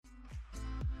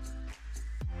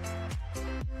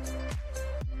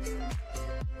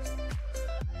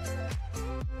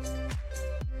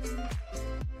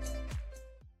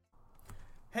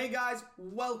Hey guys,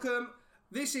 welcome.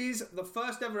 This is the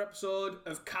first ever episode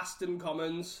of Cast and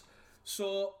Commons.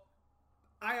 So,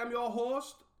 I am your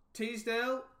host,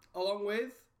 Teasdale, along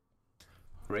with...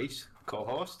 Reese,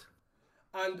 co-host.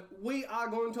 And we are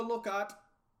going to look at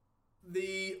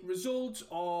the results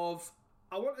of,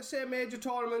 I want to say major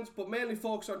tournaments, but mainly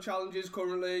focus on challenges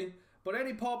currently. But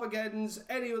any Pauper-geddons,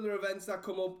 any other events that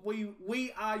come up,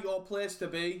 we are your place to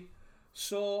be.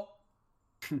 So,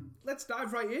 let's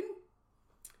dive right in.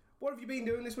 What have you been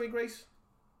doing this week, Reese?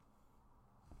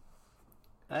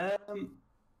 I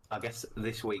guess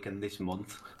this week and this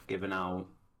month, given how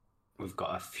we've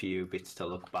got a few bits to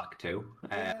look back to.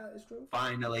 Yeah, that is true.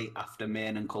 Finally, after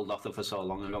Maine and Culdother for so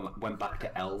long, I went back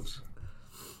to Elves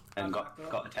and got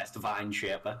to test Vine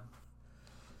Shaper.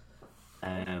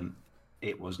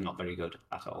 It was not very good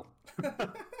at all.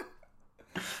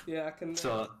 Yeah, I can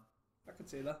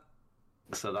see that.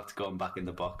 So that's going back in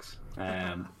the box.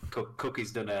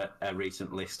 Cookie's done a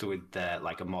recent list with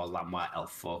like a more Landwire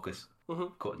elf focus,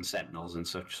 cutting sentinels and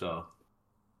such. So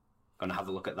gonna have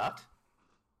a look at that.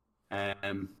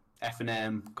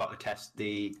 F&M got to test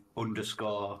the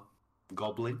underscore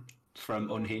goblin from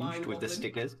Unhinged with the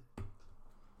stickers.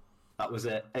 That was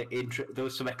there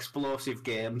was some explosive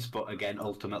games, but again,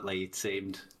 ultimately it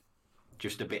seemed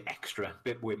just a bit extra, a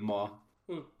bit with more.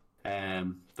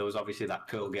 There was obviously that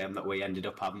cool game that we ended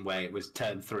up having where it was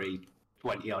turn 3,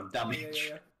 20 odd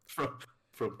damage from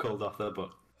Culdother,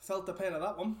 but felt the pain of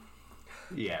that one.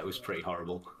 Yeah, it was pretty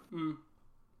horrible.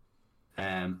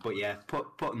 But yeah,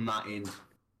 putting that in,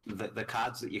 the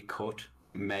cards that you cut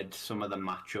made some of the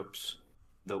matchups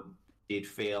that did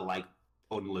feel like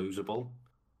unlosable,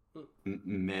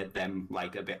 made them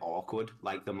like a bit awkward,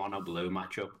 like the mono blue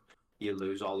matchup. You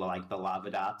lose all the lava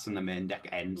darts and the main deck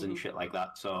ends and shit like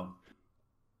that. So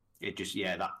it just,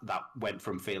 that went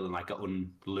from feeling like an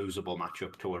unlosable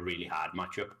matchup to a really hard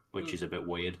matchup, which is a bit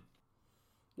weird.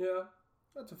 Yeah,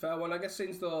 that's a fair one. I guess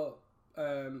since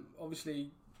obviously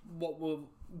what will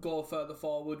go further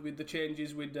forward with the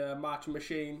changes with Marching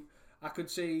Machine, I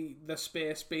could see the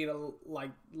space being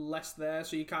less there,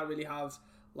 so you can't really have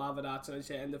lava darts and I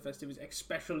say end of festivities,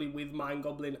 especially with Mind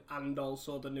Goblin and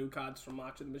also the new cards from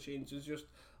March of the Machines. There's just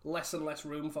less and less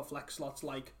room for flex slots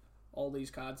like all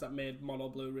these cards that made mono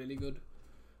blue really good.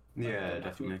 Yeah,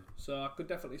 definitely. So I could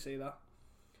definitely see that.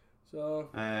 So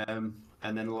and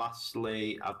then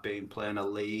lastly, I've been playing a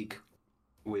league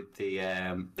with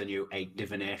the new 8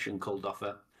 Divination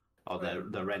Culdother, or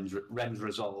the Ren's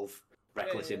Resolve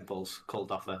Reckless Impulse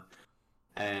Culdother.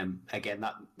 Again,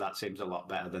 that seems a lot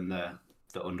better than the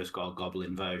underscore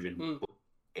goblin version, but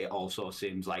it also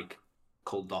seems like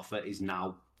Culdother is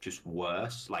now just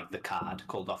worse. Like the card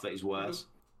Culdother is worse,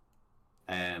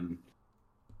 and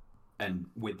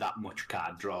with that much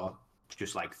card draw,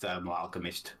 just like Thermal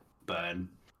Alchemist, Burn,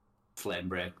 Flame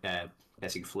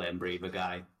Breather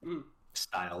guy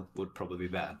style would probably be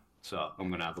better. So I'm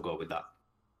gonna have a go with that.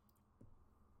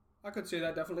 I could see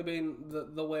that definitely being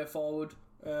the way forward.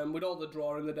 With all the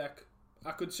draw in the deck, I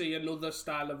could see another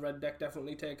style of red deck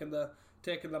definitely taking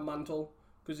the mantle,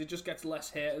 because it just gets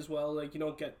less hate as well. Like, you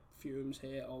don't get fumes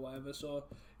hate or whatever, so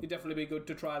it'd definitely be good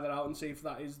to try that out and see if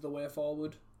that is the way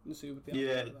forward and see what the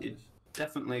it is.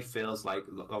 Definitely feels like,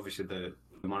 obviously the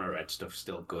mono red stuff's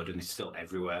still good and it's still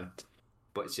everywhere,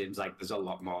 but it seems like there's a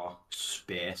lot more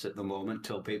space at the moment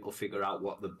till people figure out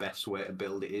what the best way to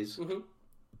build it is.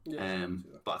 Yeah,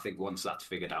 but I think once that's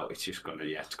figured out, it's just gonna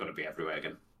be everywhere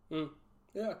again.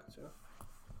 Yeah, I can see that.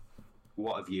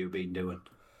 What have you been doing?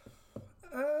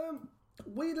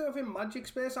 Weirdly enough, in Magic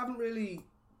space, I haven't really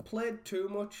played too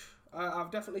much.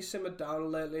 I've definitely simmered down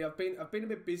lately. I've been a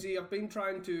bit busy. I've been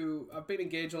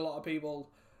engaging a lot of people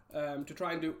to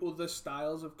try and do other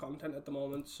styles of content at the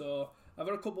moment. So I've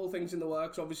got a couple of things in the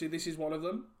works. Obviously, this is one of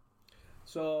them.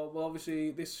 So, well,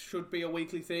 obviously, this should be a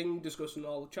weekly thing, discussing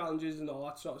all the challenges and all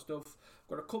that sort of stuff.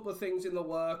 I've got a couple of things in the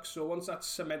works, so once that's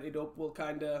cemented up, we'll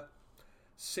kind of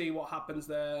see what happens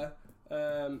there.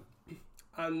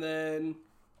 And then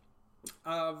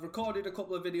I've recorded a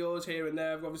couple of videos here and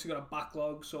there. I've obviously got a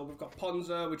backlog, so we've got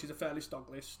Ponza, which is a fairly stock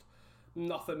list.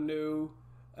 Nothing new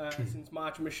since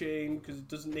March Machine, because it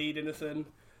doesn't need anything.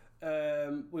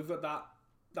 We've got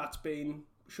that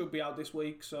should be out this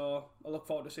week, so I look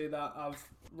forward to see that. I've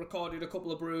recorded a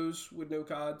couple of brews with new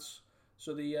cards.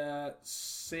 So the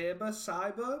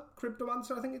Cyber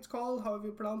Cryptomancer, I think it's called, however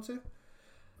you pronounce it.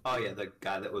 Oh yeah, the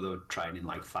guy that were trying in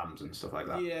like fams and stuff like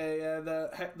that. Yeah,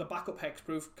 the backup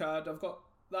hexproof card. I've got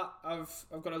that.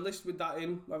 I've got a list with that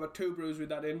in. I've got 2 brews with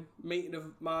that in. Meeting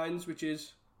of Minds, which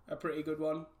is a pretty good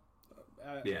one.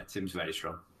 Yeah, it seems very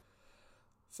strong.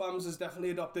 Fams has definitely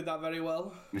adopted that very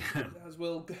well, as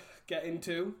we'll get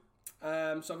into.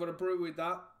 So I've got a brew with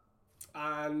that,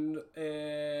 and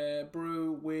a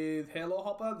brew with Halo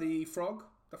Hopper, the frog,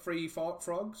 the free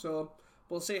frog. So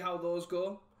we'll see how those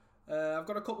go. I've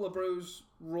got a couple of brews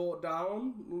wrote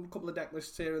down, a couple of deck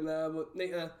lists here and there, but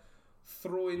need to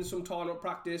throw in some tournament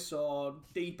practice or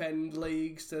deep end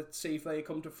leagues to see if they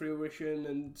come to fruition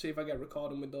and see if I get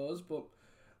recording with those. But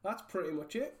that's pretty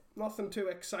much it. Nothing too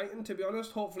exciting, to be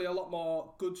honest. Hopefully a lot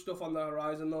more good stuff on the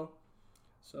horizon, though.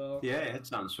 So Yeah, it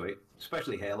sounds sweet.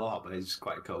 Especially Halo Hopper is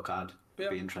quite a cool card. Yeah.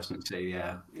 It'd be interesting to see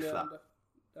if that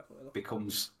definitely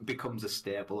becomes a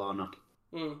staple or not.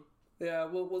 Yeah,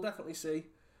 we'll definitely see.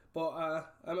 But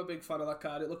I'm a big fan of that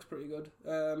card. It looks pretty good.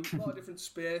 A lot of different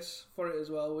space for it as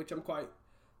well, which I'm quite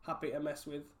happy to mess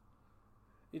with.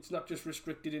 It's not just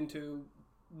restricted into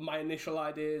my initial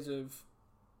ideas of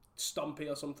Stompy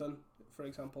or something, for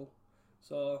example.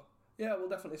 So yeah, we'll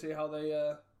definitely see how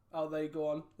they go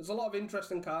on. There's a lot of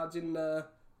interesting cards in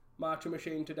Marcher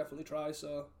Machine to definitely try.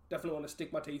 So definitely want to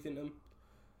stick my teeth into them.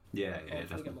 Yeah,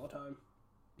 Hopefully get more time.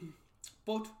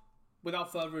 But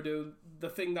without further ado, the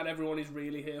thing that everyone is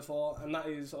really here for, and that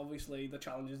is obviously the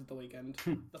challenges of the weekend.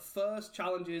 The first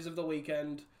challenges of the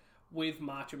weekend with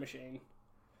Marcher Machine.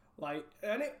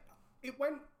 And it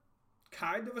went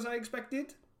kind of as I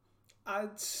expected.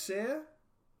 I'd say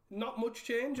not much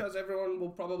change, as everyone will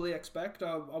probably expect.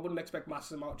 I wouldn't expect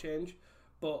massive amount of change,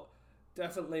 but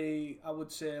definitely I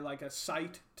would say like a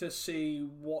sight to see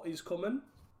what is coming.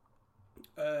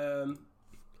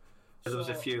 There was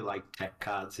a few like tech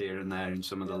cards here and there in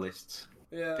some of the lists.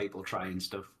 Yeah. People trying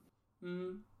stuff.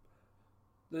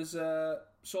 There's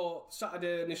so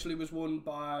Saturday initially was won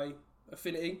by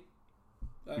Affinity.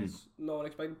 That's no one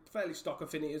expected. Fairly stock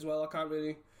Affinity as well. I can't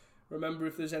really remember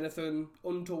if there's anything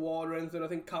untoward or anything. I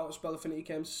think Counterspell Affinity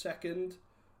came second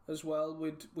as well,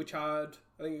 which had,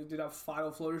 I think it did have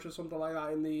Final Flourish or something like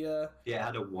that in the Yeah, it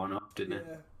had a 1-up, didn't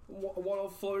it?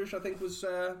 One-off Flourish I think was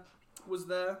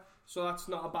there. So that's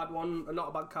not a bad one, not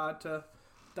a bad card to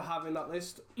have in that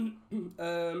list.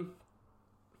 And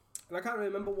I can't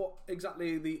remember what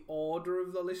exactly the order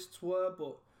of the lists were,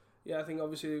 but yeah, I think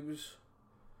obviously it was.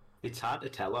 It's hard to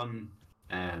tell on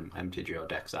MTGO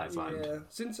decks, I find. Yeah,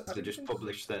 they just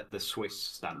published the Swiss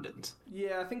standards.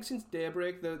 Yeah, I think since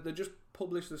Daybreak they just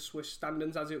published the Swiss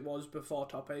standings as it was before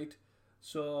Top 8.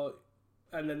 So,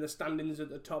 and then the standings at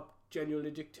the top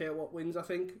genuinely dictate what wins, I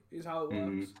think, is how it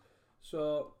works.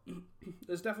 So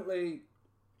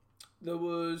there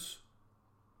was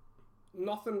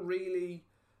nothing really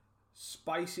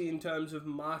spicy in terms of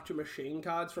Marcher Machine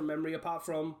cards from memory, apart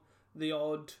from the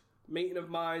odd Meeting of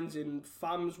Minds in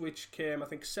FAMs, which came I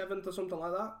think 7th or something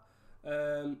like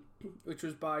that, which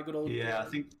was by good old. Yeah, I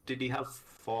think did he have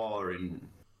 4 in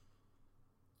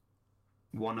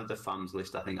one of the FAMs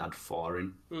list? I think had 4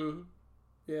 in.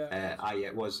 Yeah.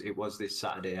 It was this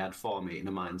Saturday. I had 4 Meeting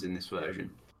of Minds in this version.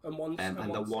 And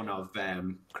the one of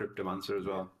Cryptomancer as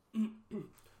well,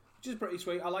 which is pretty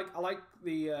sweet. I like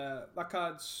the that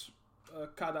card's a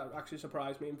card that actually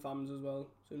surprised me in FAMs as well.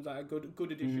 Seems like a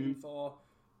good addition for,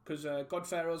 because God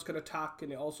Pharaohs can attack,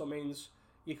 and it also means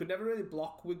you could never really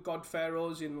block with God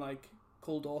Pharaohs in like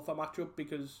Kuldotha matchup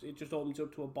because it just opens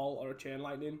up to a bolt or a chain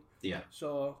lightning. Yeah.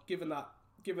 So given that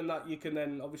you can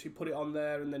then obviously put it on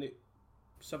there, and then it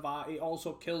survive. It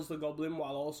also kills the goblin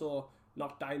while also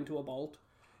not dying to a bolt.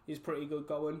 Is pretty good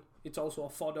going. It's also a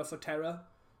fodder for terror,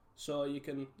 so you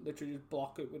can literally just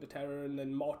block it with a terror and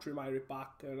then Mortrimire it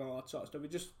back and all that sort of stuff.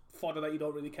 It's just fodder that you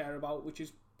don't really care about, which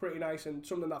is pretty nice, and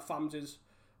something that FAMs has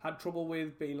had trouble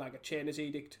with, being like a Chainer's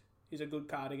Edict is a good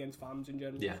card against FAMs in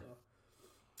general. Yeah. So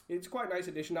it's quite a nice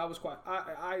addition.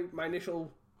 My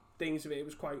initial things of it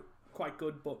was quite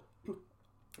good, but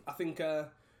I think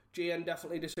GN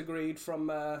definitely disagreed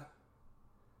from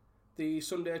the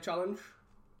Sunday challenge,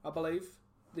 I believe.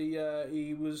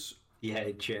 He was. Yeah,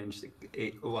 it changed.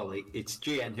 It's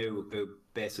GN who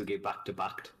basically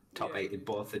back-to-back top 8 in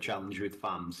both the challenge with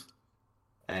FAMs.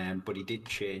 But he did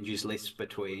change his list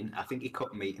between. I think he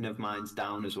cut Meeting of Minds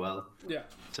down as well. Yeah.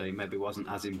 So he maybe wasn't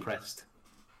as impressed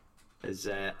as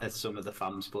some of the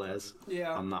FAMs players.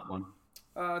 Yeah. On that one.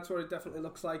 That's what it definitely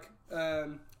looks like.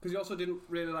 Because he also didn't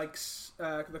really like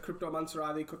the Cryptomancer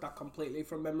either. He cut that completely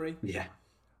from memory. Yeah.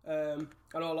 I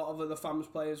know a lot of the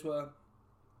FAMs players were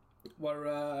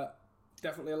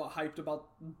definitely a lot hyped about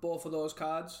both of those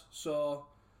cards. So,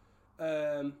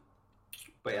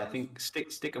 but yeah, I think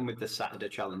sticking with the Saturday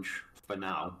challenge for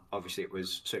now. Obviously, it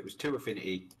was 2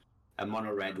 Affinity, a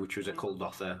mono red, which was a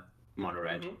Kuldotha mono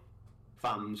red,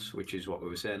 FAMs, which is what we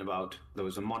were saying about. There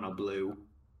was a mono blue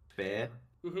Fair,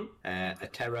 a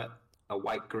Terra, a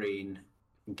white green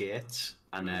gates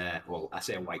and well, I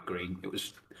say white green. It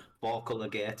was 4 colour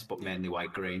gates, but mainly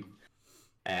white green,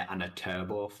 and a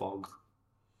turbo fog.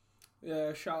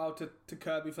 Yeah, shout out to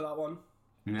Kirby for that one.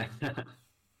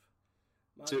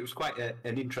 So it was quite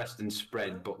an interesting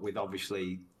spread, but with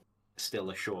obviously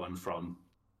still a showing from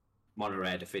Mono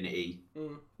Red, Affinity,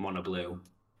 Mono Blue,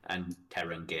 and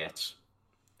Terran gates,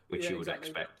 which you would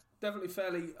expect. Definitely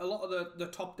fairly a lot of the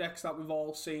top decks that we've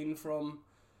all seen from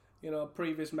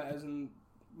previous metas, and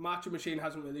Marching Machine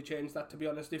hasn't really changed that, to be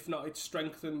honest. If not, it's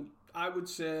strengthened. I would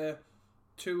say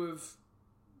 2 of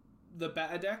the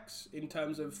better decks in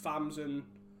terms of FAMs and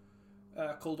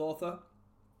Cold Author.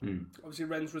 Obviously,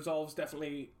 Ren's Resolve's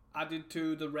definitely added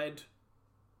to the red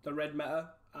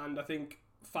meta, and I think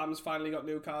FAM's finally got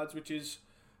new cards, which is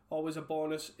always a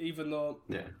bonus, even though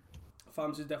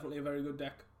FAMs is definitely a very good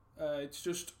deck. It's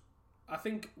just, I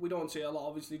think we don't see it a lot,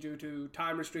 obviously, due to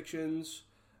time restrictions,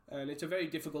 and it's a very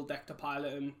difficult deck to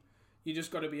pilot, and you just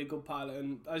got to be a good pilot.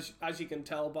 And as you can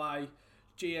tell by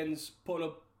GN's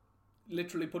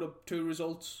literally put up 2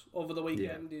 results over the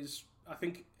weekend, I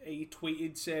think he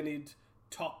tweeted saying he'd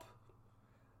top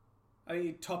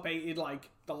 8'd like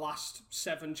the last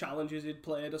 7 challenges he'd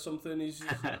played or something.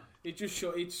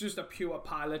 It's just a pure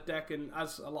pilot deck, and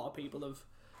as a lot of people have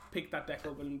picked that deck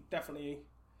up and definitely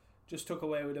just took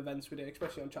away with events with it,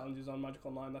 especially on challenges on Magic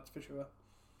Online, that's for sure.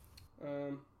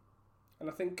 And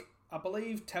I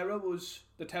believe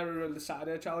the Terra in the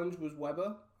Saturday challenge was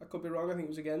Weber. I could be wrong, I think it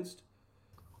was against.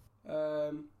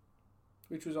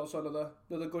 Which was also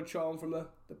another good showing from the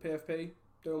PFP,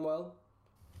 doing well.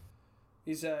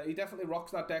 He definitely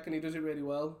rocks that deck, and he does it really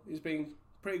well. He's been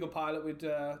pretty good pilot with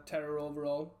Terror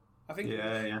overall, I think.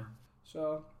 Yeah.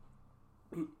 So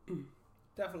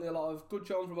definitely a lot of good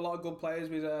showing from a lot of good players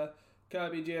with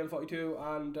Kirby, GM42,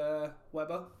 and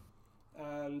Weber,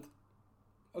 and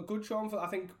a good showing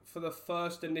for the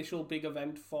first initial big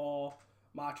event for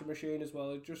Marching Machine as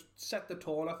well. It just set the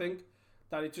tone, I think,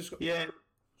 that it just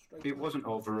it wasn't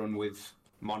overrun with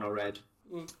Mono Red.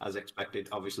 As expected.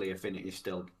 Obviously, Affinity is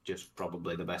still just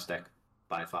probably the best deck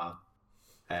by far.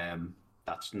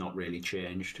 That's not really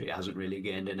changed. It hasn't really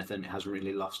gained anything. It hasn't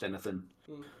really lost anything.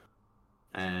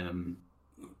 Mono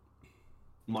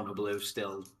Blue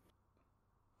still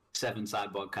 7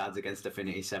 sideboard cards against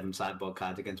Affinity, 7 sideboard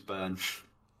cards against Burn.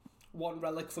 1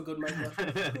 relic for good measure.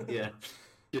 Yeah,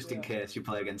 just in case you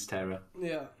play against Terra.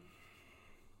 Yeah.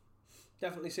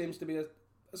 Definitely seems to be a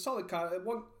solid card.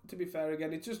 To be fair,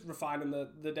 again, it's just refining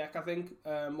the deck, I think.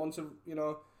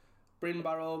 Bryn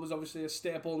Barrow was obviously a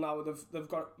staple. Now they've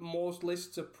got most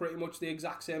lists are pretty much the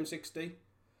exact same 60.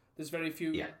 There's very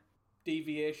few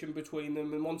deviation between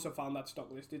them, and once I found that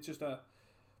stock list, it's just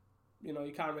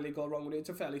you can't really go wrong with it. It's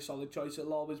a fairly solid choice.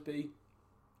 It'll always be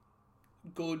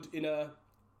good in I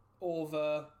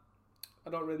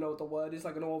don't really know what the word is,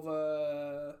 like an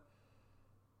over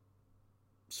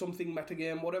something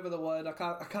metagame, whatever the word. I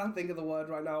can't think of the word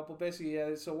right now, but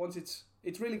basically, so once it's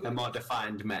really good. A more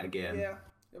defined metagame. Yeah,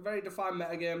 a very defined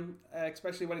metagame,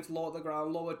 especially when it's low at the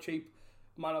ground, lower cheap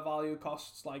mana value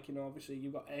costs. Like, obviously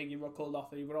you've got Egg, you've got Cold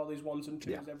Author, you've got all these 1s and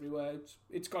 2s everywhere.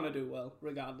 It's gonna do well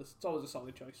regardless. It's always a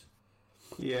solid choice.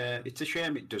 Yeah, it's a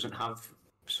shame it doesn't have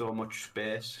so much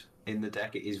space in the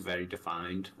deck. It is very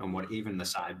defined, and even the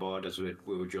sideboard, as we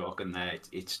were joking there,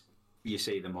 it's you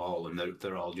see them all, and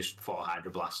they're all just 4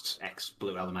 Hydroblasts, X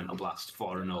Blue Elemental Blast,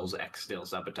 4 Annulls, X Steel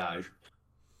Sabotage.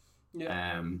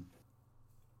 Yeah.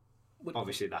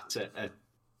 Obviously, that's a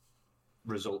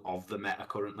result of the meta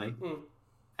currently,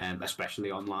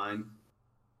 especially online.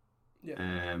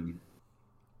 Yeah.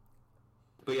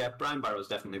 But yeah, Brian Barrow's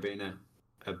definitely been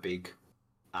a big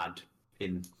add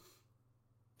in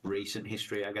recent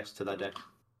history, I guess, to that deck.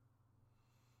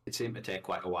 It seemed to take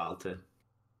quite a while to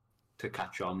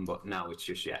catch on, but now it's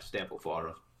just staple for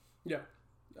us. Yeah,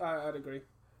 I'd agree,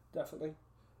 definitely.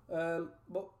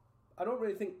 But I don't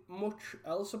really think much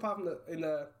else apart from in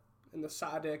the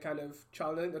Saturday kind of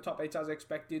challenge. I think the top 8, as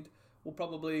expected, will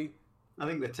probably. I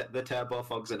think the Turbo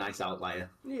Fog's a nice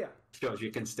outlier. Yeah, shows you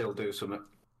can still do something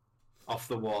off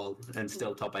the wall and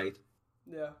still top 8.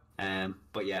 Yeah.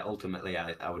 But yeah, ultimately,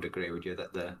 I would agree with you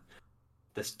that the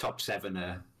top 7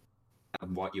 are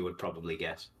what you would probably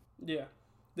guess. Yeah.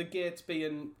 The gates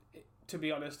being, to be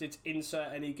honest, it's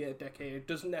insert any gate deck here. It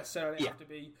doesn't necessarily have to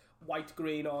be white,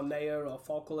 green, or Nair, or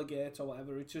 4-colour gates, or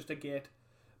whatever. It's just a gate.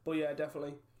 But yeah,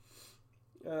 definitely.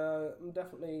 I'm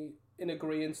definitely in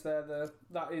agreement there.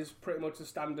 That is pretty much the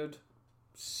standard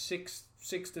 6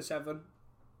 to 7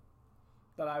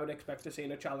 that I would expect to see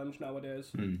in a challenge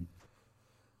nowadays.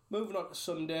 Moving on to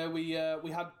Sunday, we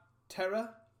had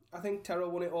Terra. I think Terra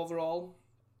won it overall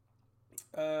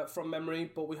from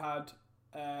memory, but we had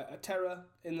a Terror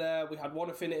in there. We had one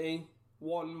Affinity,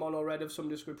 one Mono Red of some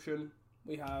description.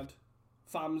 We had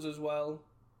FAMs as well,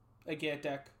 a Gate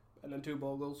deck, and then 2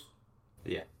 Bogles.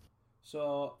 Yeah.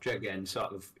 So again,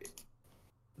 sort of,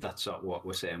 that's sort of what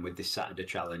we're saying with this Saturday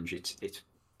challenge. It's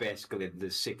basically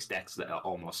the 6 decks that are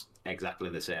almost exactly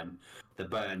the same. The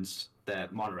burns, the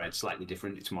Mono Red slightly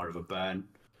different. It's more of a burn.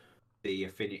 The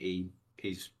Affinity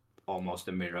is almost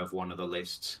a mirror of one of the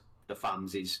lists. The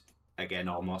FAMs is again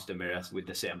almost a mirror with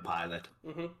the same pilot.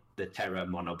 Mm-hmm. The Terra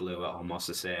Mono Blue are almost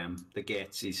the same. The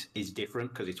Gates is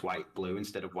different because it's white blue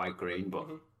instead of white green, but.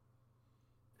 Mm-hmm.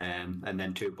 And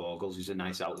then 2 Bogles is a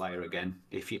nice outlier again.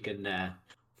 If you can,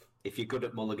 if you're good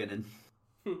at mulliganing,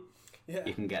 yeah,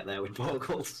 you can get there with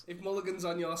Bogles. If mulligan's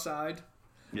on your side,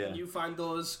 Yeah, and you find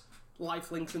those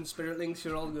life links and spirit links,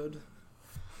 you're all good.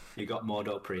 You got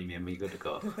Modo Premium, you're good to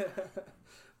go.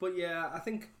 But yeah, I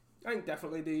think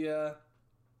definitely the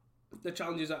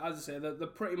challenges are, as I say, they're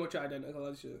pretty much identical.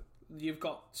 As you've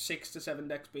got 6 to 7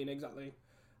 decks being exactly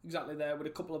there, with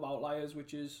a couple of outliers,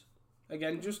 which is.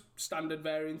 Again, just standard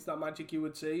variants that Magic you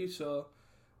would see, so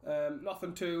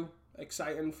nothing too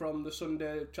exciting from the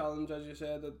Sunday challenge, as you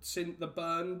say. The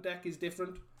burn deck is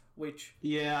different, which...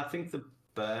 Yeah, I think the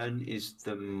burn is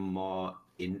the more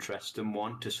interesting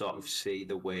one to sort of see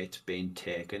the way it's being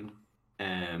taken.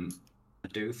 I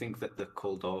do think that the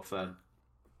Kuldorfer,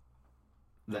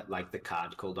 that like the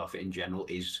card Kuldorfer in general,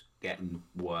 is getting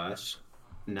worse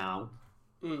now.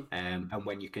 And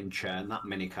when you can churn that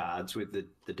many cards with the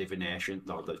Divination,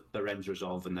 or the Ren's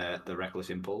Resolve and the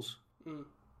Reckless Impulse,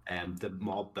 the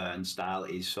more burn style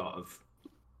is sort of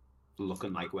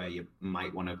looking like where you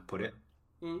might want to put it.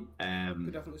 Could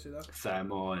definitely see that.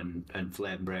 Thermo and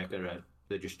Flamebreaker,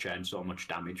 they just churn so much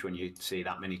damage when you see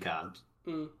that many cards.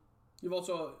 You've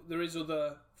also, there is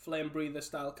other Flame Breather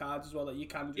style cards as well that you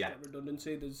can just get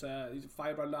redundancy. There's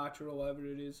Firebrand Archer or whatever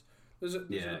it is. So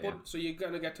you're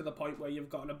going to get to the point where you've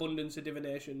got an abundance of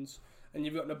Divinations and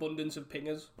you've got an abundance of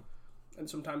Pingers, and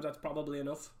sometimes that's probably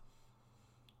enough.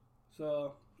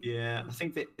 So yeah, I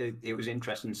think that it was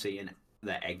interesting seeing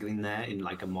the egg in there in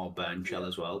like a more burn shell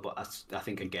as well. But I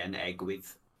think again, egg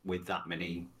with that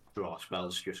many draw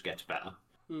spells just gets better.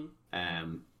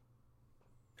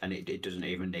 And it doesn't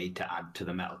even need to add to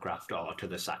the Metalcraft or to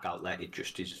the sack outlet. It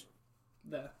just is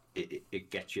there. It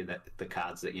gets you the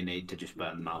cards that you need to just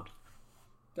burn them out.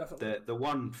 Definitely. The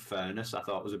one Furnace I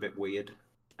thought was a bit weird.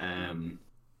 In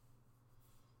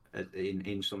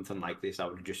something like this, I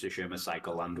would just assume a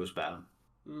Cycle Land was better.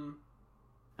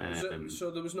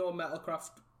 So there was no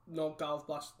Metalcraft, no Galv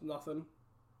Blast, nothing.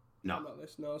 No. Not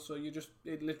this, no. So you just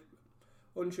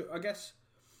unsure. I guess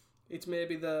it's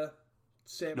maybe the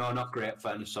same. No, not Great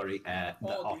Furnace. Sorry, the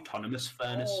Autonomous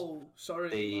Furnace. Oh, sorry.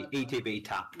 The ETB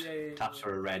tapped taps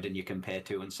for a red, and you can pay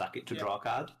 2 and sack it to draw a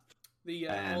card. The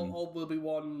all will be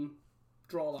one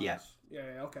draw lands. Yeah.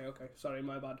 Yeah. Okay. Sorry,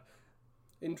 my bad.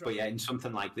 Interesting. But yeah, in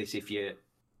something like this, if you're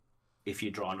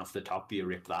drawn off the top, you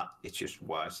rip that. It's just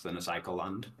worse than a Cycle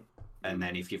Land. And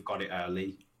then if you've got it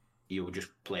early, you'll just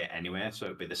play it anyway, so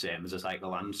it'd be the same as a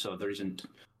Cycle Land. So there isn't.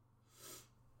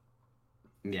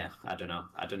 Yeah, I don't know.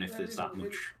 I don't know if there's that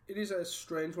much. It is a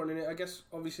strange one, innit? I guess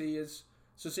obviously is.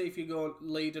 So say if you go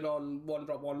leading on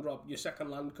 1-drop, your second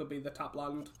land could be the tap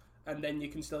land, and then you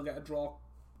can still get a draw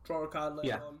a card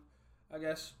later on, I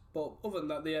guess. But other than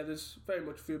that, there's very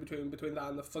much few between that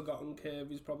and the Forgotten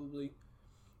Cave is probably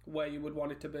where you would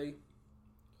want it to be.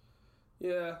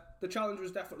 Yeah, the challenge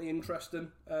was definitely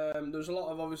interesting. There's a lot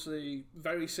of obviously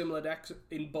very similar decks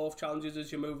in both challenges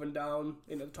as you're moving down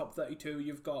into the top 32.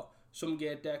 You've got some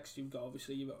Gate decks, you've got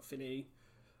Affinity.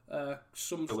 There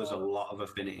was a lot of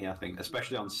Affinity, I think,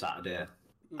 especially on Saturday.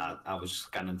 I was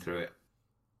scanning through it.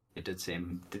 It did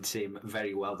seem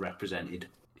very well represented.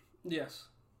 Yes.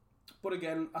 But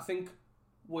again, I think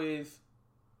with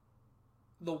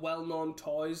the well-known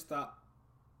toys that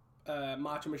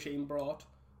Marching Machine brought,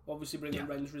 obviously bringing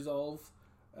Ren's Resolve,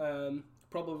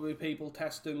 probably people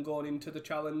testing going into the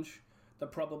challenge, they're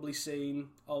probably seeing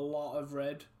a lot of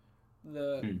red.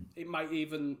 It might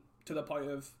even, to the point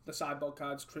of the sideboard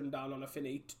cards trimmed down on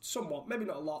Affinity somewhat, maybe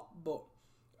not a lot, but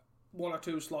 1 or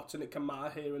 2 slots, and it can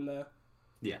matter here and there.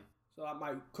 Yeah. So that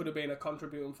could have been a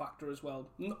contributing factor as well.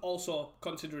 Also,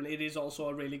 considering it is also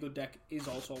a really good deck, is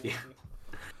also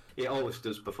it always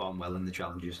does perform well in the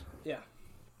challenges. Yeah,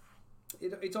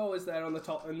 it's always there on the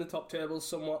top in the top tables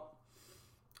somewhat.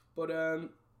 But I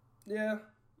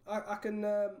can.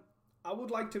 I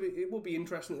would like to be. It would be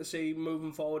interesting to see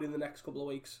moving forward in the next couple of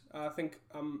weeks. I think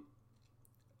I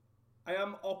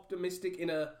am optimistic in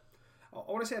I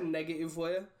want to say a negative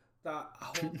way, that I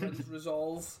hope Red's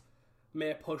Resolve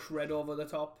may push Red over the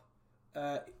top.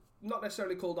 not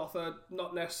necessarily cold offer,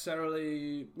 not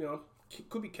necessarily,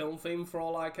 could be kiln theme for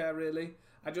all I care, really.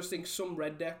 I just think some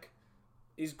red deck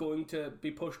is going to be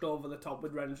pushed over the top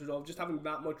with Ren's Resolve. Just having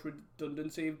that much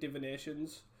redundancy of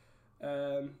divinations,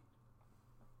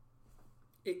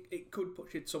 it could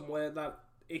push it somewhere that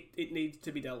it needs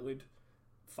to be dealt with,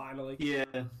 finally. Yeah,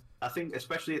 I think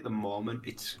especially at the moment,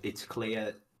 it's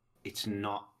clear it's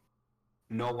not...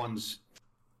 No one's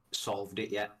solved it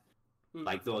yet.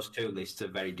 Like, those two lists are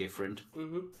very different.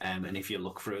 And if you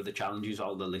look through the challenges,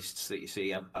 all the lists that you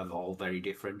see are all very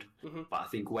different. But I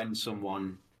think when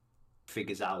someone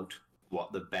figures out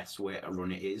what the best way to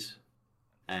run it is,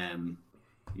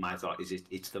 my thought is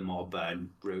it's the more burn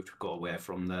route, go away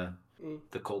from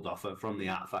the cold offer, from the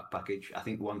artifact package. I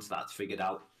think once that's figured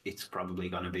out, it's probably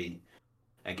going to be,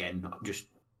 again, just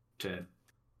to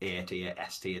A tier,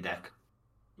 S tier deck.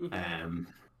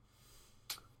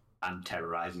 And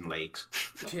terrorising leagues.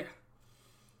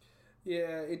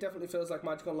 Yeah, it definitely feels like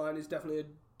Magic Online is definitely a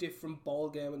different ball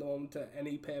game at the moment to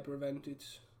any paper event.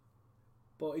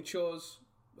 But it shows,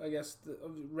 I guess,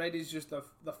 red is just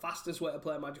the fastest way to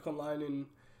play Magic Online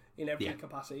in every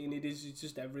capacity, and it's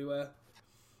just everywhere.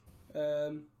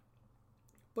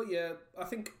 But yeah,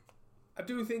 I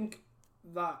do think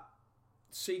that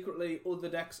secretly other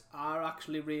decks are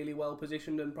actually really well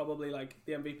positioned and probably like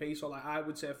the MVP. So like I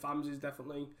would say FAMS is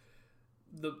definitely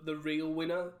the real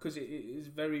winner, because it is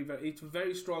it's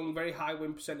very strong, very high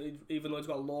win percentage, even though it's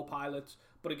got low pilots.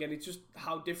 But again, it's just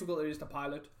how difficult it is to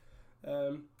pilot.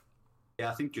 Yeah,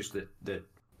 I think just the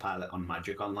pilot on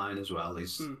Magic Online as well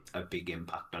is a big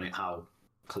impact on it. How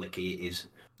clicky it is,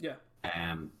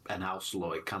 and how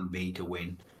slow it can be to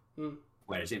win.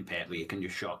 Whereas in paper you can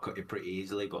just shortcut it pretty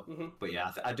easily. But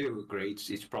yeah, I do agree.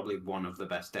 It's probably one of the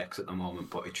best decks at the moment,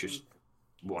 but it's just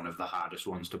one of the hardest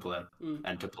ones to play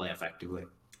and to play effectively.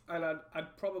 And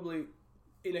I'd probably,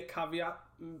 in a caveat,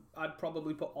 I'd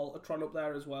probably put Ultratron up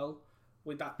there as well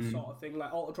with that sort of thing.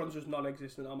 Like Ultratron's just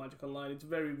non-existent on Magic Online. It's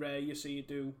very rare you see it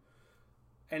do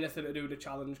anything to do with the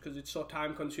challenge because it's so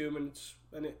time consuming.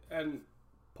 And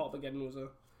Pauper was a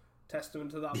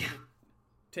testament to that.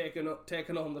 Taking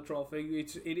on the trophy.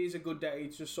 It is a good deck.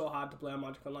 It's just so hard to play on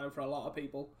Magic Online for a lot of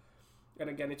people. And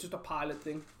again, it's just a pilot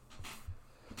thing.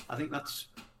 I think that's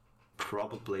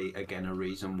probably, again, a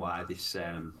reason why this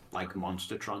like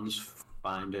Monstertron's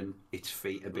finding its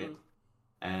feet a bit.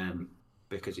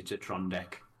 Because it's a Tron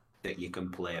deck that you can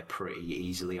play pretty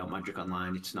easily on Magic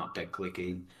Online. It's not dead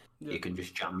clicky. You can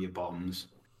just jam your bombs.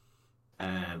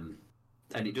 And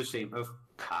it does seem to have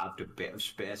carved a bit of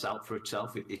space out for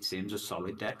itself. It seems a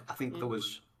solid deck. I think there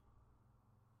was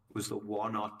the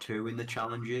 1 or 2 in the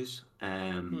challenges.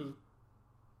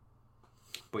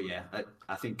 But yeah,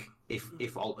 I think if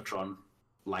Ultratron,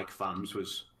 like FAMS,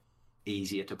 was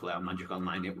easier to play on Magic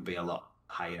Online, it would be a lot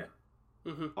higher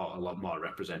or a lot more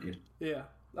represented. Yeah,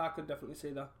 I could definitely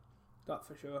see that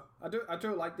for sure. I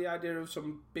do like the idea of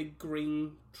some big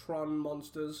green Tron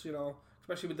monsters,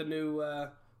 especially with the new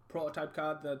prototype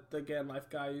card, the Gain Life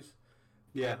guys.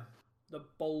 Yeah. The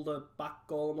Boulder Back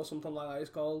Golem or something like that he's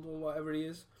called, or whatever he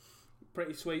is.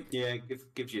 Pretty sweet. Yeah,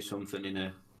 it gives you something in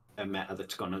a meta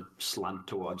that's going to slant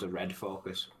towards a red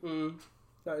focus.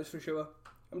 That is for sure.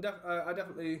 I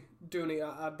definitely do need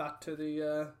to add that to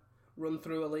the run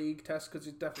through a league test, because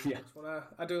it definitely is one.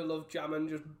 I do love jamming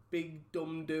just big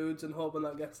dumb dudes and hoping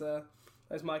that gets there.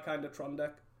 That's my kind of Tron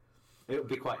deck. It'll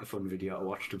be quite a fun video to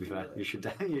watch, to be fair. You should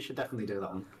definitely do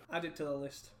that one. Add it to the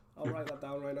list. I'll write that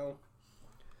down right now.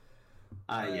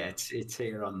 Yeah, it's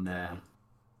here on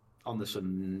the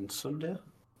Sunday.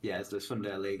 Yeah, it's the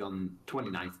Sunday League on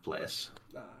 29th place.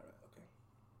 Right, okay.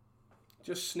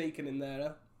 Just sneaking in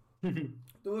there.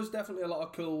 There was definitely a lot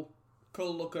of cool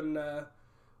looking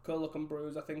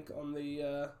brews, I think, on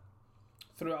the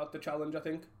throughout the challenge. I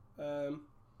think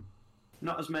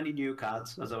not as many new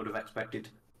cards as I would have expected.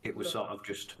 It was sort of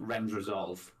just Ren's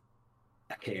Resolve,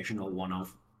 occasional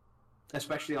one-off,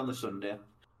 especially on the Sunday.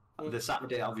 The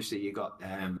Saturday, obviously, you got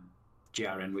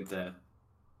GRN with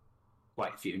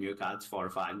quite a few new cards, 4 or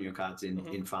 5 new cards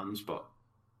in fans, but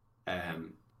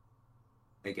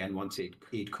again, once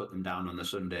he'd cut them down on the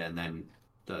Sunday, and then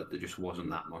there just wasn't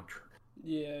that much.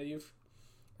 Yeah, you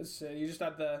just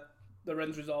had the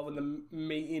Ren's Resolve and the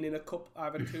meeting in a cup,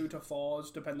 either 2 to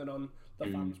 4s, depending on the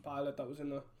fans pilot that was in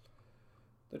the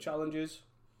challenges,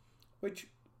 which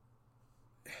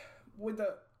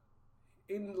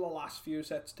in the last few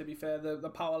sets, to be fair, the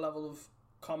power level of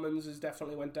commons has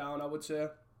definitely went down, I would say.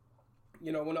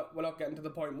 We're not getting to the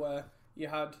point where you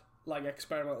had like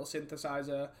Experimental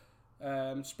Synthesizer,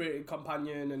 Spirited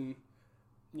Companion, and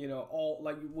all,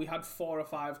 like, we had 4 or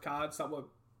 5 cards that were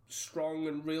strong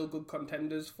and real good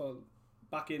contenders for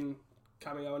back in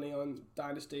Cameo and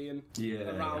Dynasty and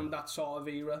around that sort of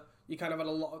era. You kind of had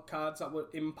a lot of cards that were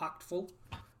impactful,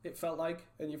 it felt like,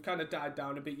 and you've kind of died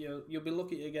down a bit. You'll be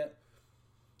lucky to get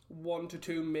 1 to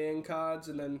 2 main cards,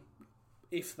 and then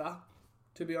if that,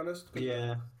 to be honest.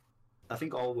 Yeah. I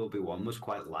think All Will Be One was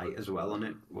quite light as well on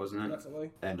it, wasn't it?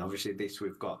 Definitely. And obviously this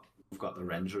we've got the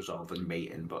Rens Resolve and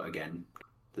Meeting, but again,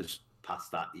 there's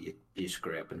past that you're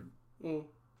scraping. Mm.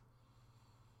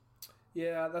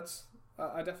 Yeah,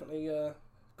 I definitely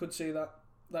could see that.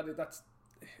 That's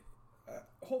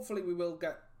hopefully we will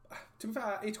get. To be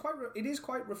fair, it is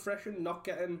quite refreshing not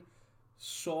getting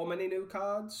so many new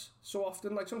cards so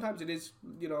often. Like sometimes it is,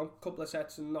 a couple of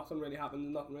sets and nothing really happens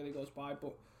and nothing really goes by.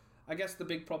 But I guess the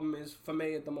big problem is for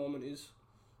me at the moment is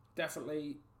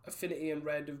definitely Affinity and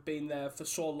Red have been there for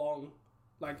so long.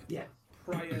 Like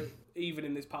prior, even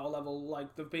in this power level,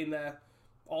 like they've been there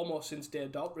almost since day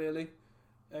dot really,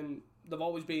 and they've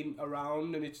always been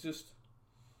around. And it's just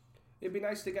it'd be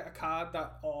nice to get a card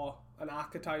or an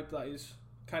archetype that is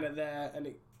kind of there and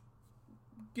it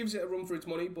gives it a run for its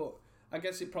money, but I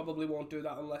guess it probably won't do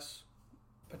that unless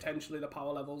potentially the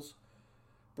power levels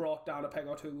brought down a peg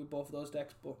or two with both of those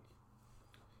decks. But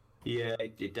yeah,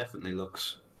 it definitely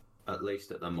looks, at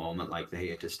least at the moment, like they're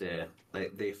here to stay.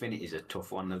 The Affinity is a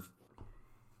tough one.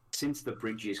 Since the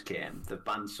bridges came, they've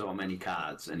banned so many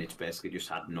cards and it's basically just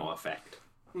had no effect.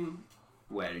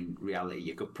 Where in reality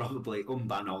you could probably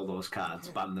unban all those cards,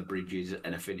 ban the bridges,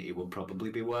 and Affinity would probably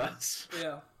be worse.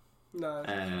 Yeah, no.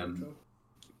 True.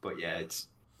 But yeah,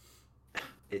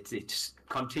 it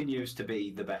continues to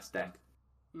be the best deck,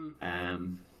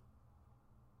 and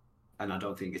I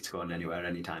don't think it's going anywhere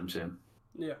anytime soon.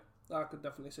 Yeah, I could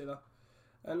definitely see that,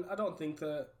 and I don't think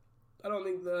the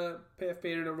PFP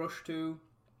are in a rush to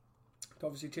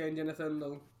obviously change anything.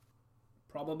 They'll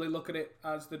probably look at it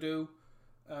as they do.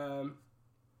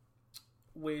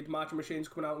 With Marching Machines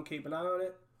coming out and keep an eye on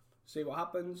it, see what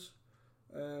happens.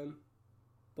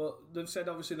 But they've said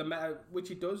obviously the meta,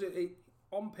 which it does, it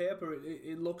on paper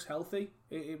it looks healthy.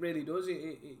 It really does.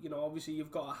 Obviously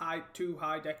you've got two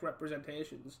high deck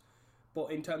representations,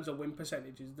 but in terms of win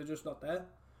percentages, they're just not there.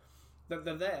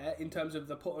 They're there in terms of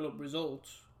they're putting up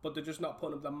results, but they're just not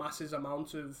putting up the massive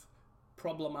amounts of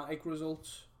problematic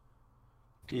results.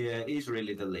 Yeah, it is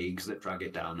really the leagues that drag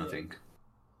it down, I think.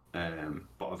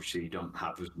 But obviously you don't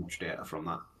have as much data from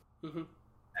that.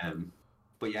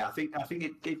 But yeah, I think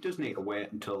it does need to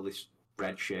wait until this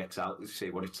Red shakes out to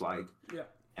see what it's like. Yeah.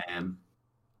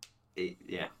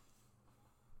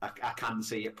 I can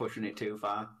see it pushing it too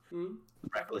far.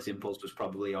 Reckless Impulse was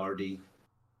probably already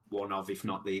one of, if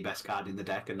not the best card in the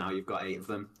deck, and now you've got 8 of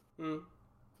them.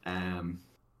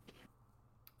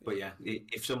 But yeah,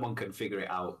 if someone can figure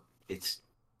it out, it's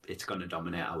going to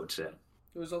dominate, I would say.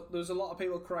 There was a lot of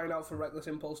people crying out for Reckless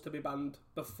Impulse to be banned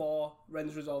before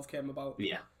Ren's Resolve came about.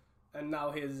 Yeah. And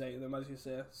now here's 8 of them, as you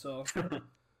say. So,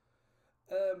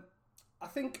 I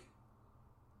think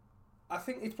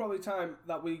it's probably time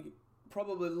that we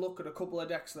probably look at a couple of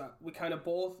decks that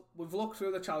we've looked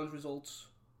through the challenge results,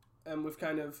 and we've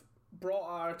kind of brought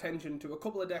our attention to a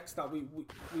couple of decks that we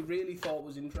really thought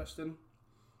was interesting.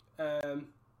 I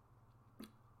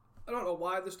don't know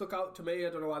why they stuck out to me. I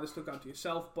don't know why they stuck out to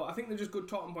yourself, but I think they're just good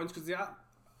talking points because a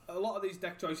lot of these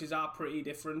deck choices are pretty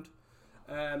different.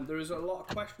 There is a lot of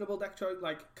questionable deck choice,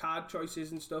 like card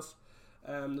choices and stuff.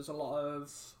 There's a lot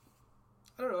of,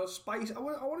 I don't know, spice. I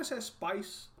want to say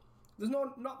spice. There's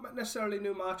not necessarily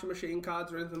new Marching Machine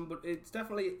cards or anything, but it's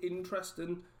definitely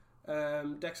interesting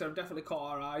decks that have definitely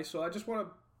caught our eye. So I just want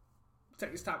to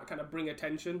take this time to kind of bring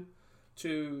attention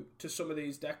to some of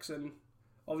these decks and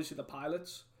obviously the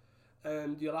pilots.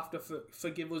 And you'll have to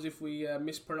forgive us if we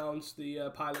mispronounce the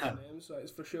pilot names, that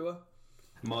is for sure.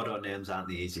 Modo names aren't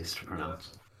the easiest to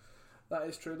pronounce. Yeah, that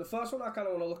is true. The first one I kind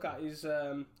of want to look at is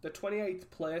the 28th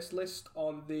place list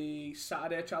on the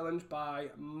Saturday challenge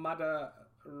by Madarameb,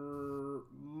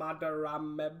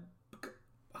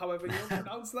 however you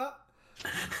pronounce that.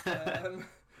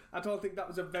 I don't think that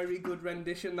was a very good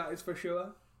rendition, that is for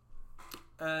sure.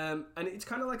 And it's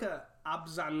kind of like a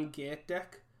Abzan Gate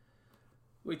deck,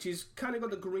 which is kind of got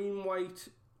the green-white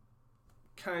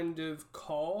kind of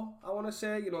core, I want to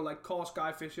say. Like core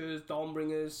Skyfishers,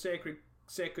 Dawnbringers,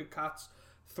 Sacred Cats,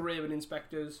 Thraben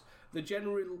Inspectors. The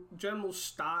general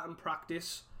start and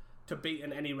practice to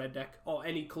beating any red deck, or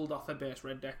any Kuldotha-based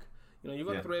red deck. You've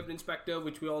got Thraben Inspector,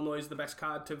 which we all know is the best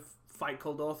card to fight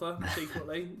Kuldotha,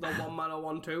 secretly. The 1-mana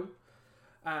 1/2.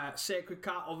 Sacred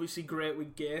Cat, obviously great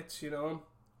with gates,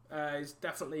 is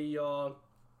definitely your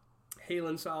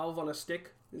healing salve on a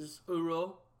stick, is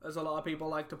Uro, as a lot of people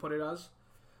like to put it as.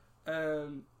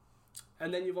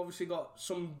 And then you've obviously got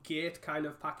some gate kind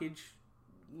of package,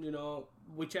 you know,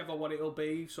 whichever one it'll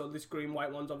be. So this green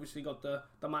white one's obviously got the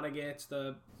mana gates,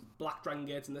 the black dragon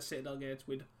gates, and the citadel gates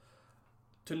with,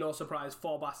 to no surprise,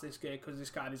 4 Basilisk Gate, because this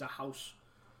card is a house.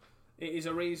 It is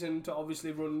a reason to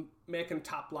obviously run making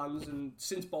tap lands, and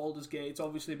since Baldur's Gate, it's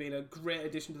obviously been a great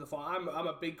addition to the format. I'm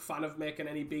a big fan of making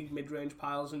any big mid-range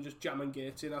piles and just jamming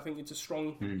gates in. I think it's a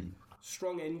strong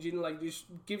engine, like, just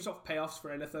gives off payoffs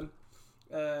for anything.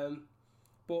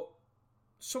 But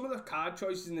some of the card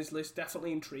choices in this list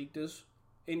definitely intrigued us.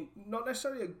 In not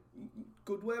necessarily a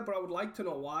good way, but I would like to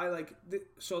know why. Like,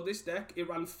 so this deck, it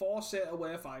ran 4 Satyr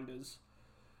Wayfinders,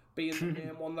 being the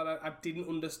main one that I didn't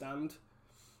understand.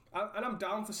 And I'm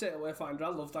down for Satyr Wayfinder. I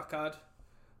love that card.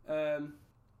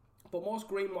 But most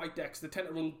green-white decks, they tend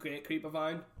to run Great Creeper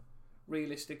Vine,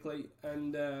 realistically.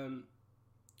 And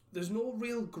there's no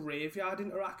real graveyard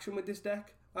interaction with this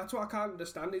deck. That's what I can't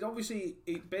understand.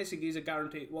 It basically is a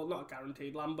guaranteed, well, not a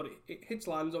guaranteed land, but it hits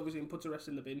lands, obviously, and puts the rest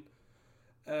in the bin.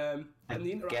 And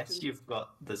the interaction... I guess you've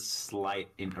got the slight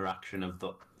interaction of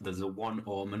there's a 1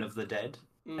 Omen of the Dead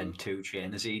and 2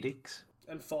 Chainer's Edicts.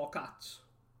 And 4 cats.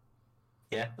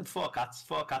 Yeah, and 4 cats.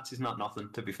 4 cats is not nothing,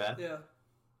 to be fair. Yeah.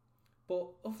 But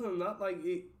other than that, like, do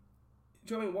you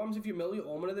know what I mean? What happens if you mill your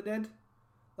Omen of the Dead?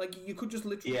 Like, you could just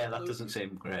literally... Yeah, that doesn't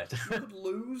seem great. You could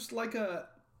lose, like,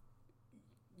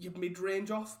 your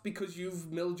mid-range off because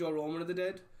you've milled your Omen of the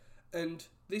Dead. And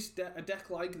a deck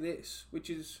like this, which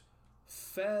is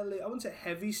fairly, I wouldn't say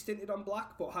heavy stinted on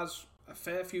black, but has a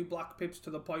fair few black pips to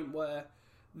the point where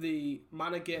the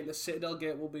mana gate and the Citadel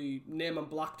gate will be name and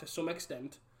black to some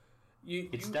extent.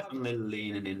 It's definitely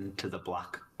leaning into the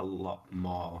black a lot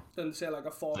more than, say, like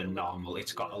a 4 than normal.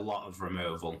 It's got a lot of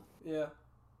removal. Yeah.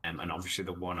 And obviously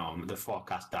the 1 Omen, the 4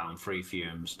 cast down, 3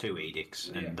 Fumes, 2 Edicts,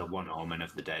 and the 1 Omen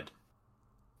of the Dead.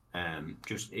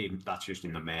 That's just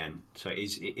in the main. So it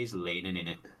is leaning in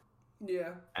it.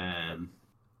 Yeah. And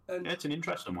it's an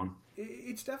interesting one.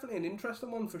 It's definitely an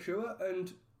interesting one for sure.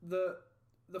 And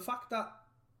the fact that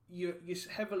you're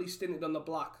heavily stinted on the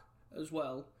black as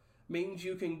well means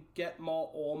you can get more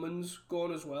Omens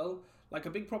going as well. Like, a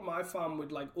big problem I found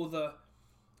with, like, other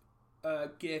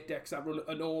gate decks that run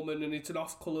an Omen and it's an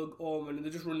off-colour Omen and they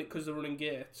just run it because they're running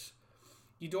gates.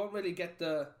 You don't really get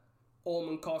the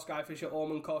Omen, core Skyfisher,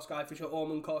 Omen, core Skyfisher,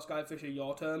 Omen, core Skyfisher,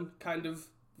 your turn, kind of,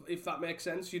 if that makes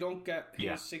sense. You don't get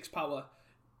his 6 power.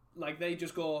 Like, they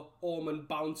just go Omen,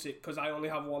 bounce it, because I only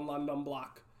have 1 land on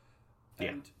black.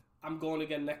 And I'm going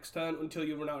again next turn until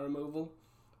you run out of removal.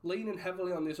 Leaning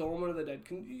heavily on this Omen of the Dead,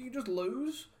 can you just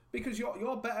lose? Because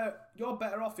you're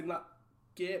better off in that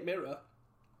gate mirror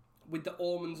with the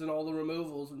Omens and all the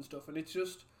removals and stuff, and it's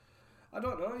just, I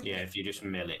don't know. Yeah, if you just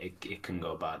mill it, it can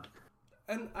go bad.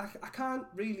 And I can't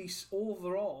really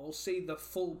overall see the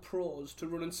full pros to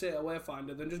run and Satyr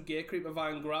Wayfinder than just Gate Creeper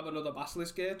Vine, grab another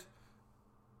Basilisk Gate.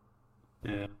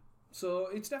 Yeah. So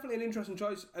it's definitely an interesting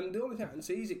choice, and the only thing I can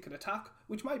see is it can attack,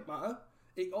 which might matter.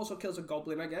 It also kills a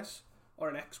Goblin, I guess, or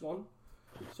an X1.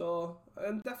 So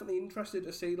I'm definitely interested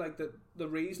to see, like, the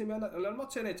reasoning behind that. And I'm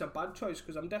not saying it's a bad choice,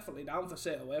 because I'm definitely down for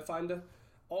Satyr Wayfinder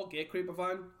or Gate Creeper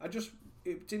Vine. It's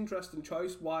an interesting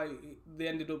choice why they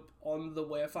ended up on the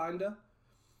Wayfinder.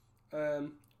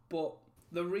 But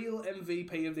the real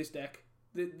MVP of this deck,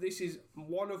 this is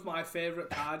one of my favourite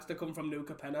cards to come from New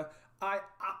Capenna. I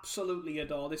absolutely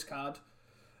adore this card.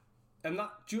 And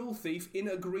that Jewel Thief in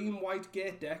a green-white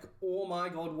gate deck, oh my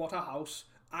god, what a house.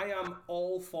 I am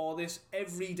all for this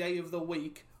every day of the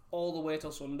week, all the way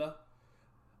till Sunday.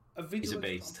 He's a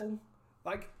beast. Trample.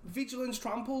 Like, Vigilance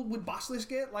Trample with Basilisk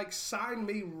Gate, like, sign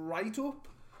me right up.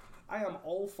 I am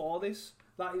all for this,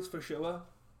 that is for sure.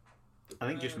 I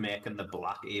think just making the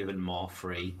black even more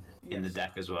free in the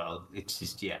deck as well. It's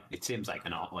just, it seems like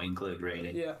an auto include,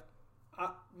 really. Yeah.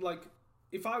 Like,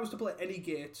 if I was to play any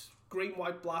gates, green,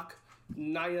 white, black,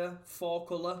 Naya, 4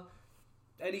 colour,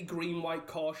 any green, white,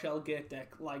 core shell gate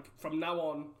deck, like, from now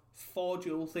on, 4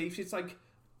 Jewel Thieves, it's like,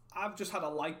 I've just had a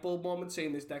light bulb moment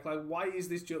seeing this deck. Like, why is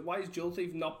Jewel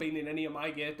Thief not been in any of my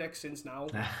gate decks since now?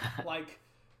 Like,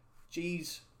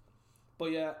 jeez.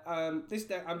 But yeah, this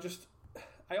deck,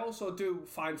 I also do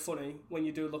find funny when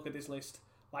you do look at this list.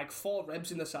 Like, 4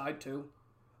 Rebs in the side too.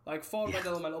 Like, 4 Red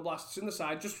Elemental Blasts in the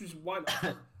side, just why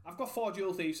not? I've got 4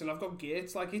 Jewel Thieves and I've got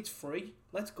gates, like, it's free.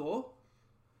 Let's go.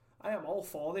 I am all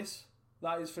for this.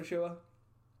 That is for sure.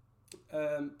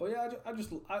 But yeah,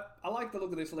 I like the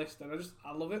look of this list, and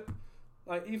I love it.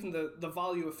 Like, even the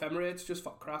value of Ephemerates just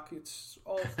for crack. It's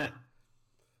all.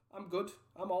 I'm good.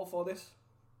 I'm all for this.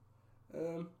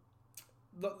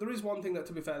 There is one thing that,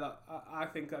 to be fair, that I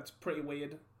think that's pretty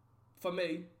weird for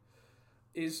me,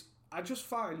 is I just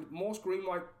find most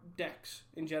green-white decks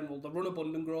in general, they run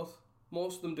abundant growth.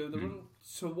 Most of them do. They run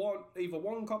to either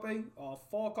one copy or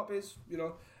 4 copies, you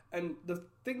know. And the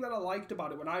thing that I liked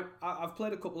about it, when I've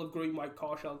played a couple of green-white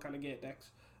core shell kind of gate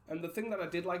decks, and the thing that I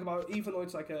did like about it, even though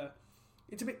it's like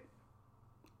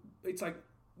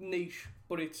niche,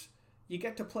 but you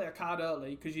get to play a card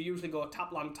early because you usually go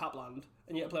tap land,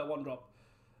 and you get to play a 1-drop.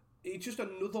 It's just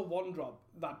another 1-drop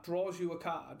that draws you a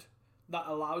card that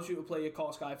allows you to play your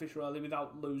core Skyfish early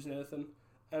without losing anything.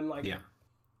 And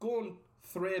going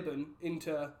Thraben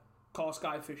into core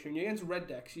Skyfish and you're against red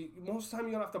decks, most of the time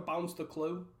you're going to have to bounce the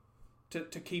clue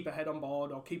to keep a head on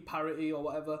board or keep parity or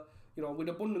whatever. You know, with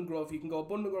Abundant Growth, you can go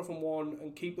Abundant Growth on 1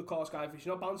 and keep the core Skyfish.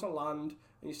 You're not bouncing on land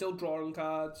and you're still drawing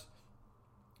cards.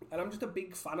 And I'm just a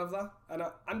big fan of that.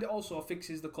 And it also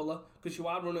fixes the colour because you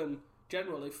are running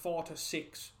generally 4 to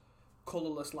 6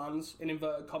 colourless lands in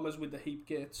inverted commas with the heap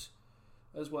gates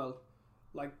as well.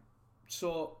 Like,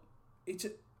 so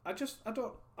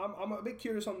I'm a bit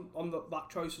curious on that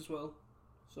choice as well.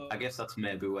 So I guess that's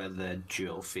maybe where the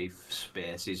dual thief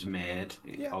space is made.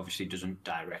 It obviously doesn't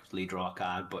directly draw a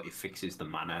card, but it fixes the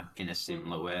mana in a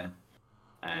similar way.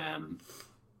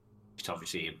 It's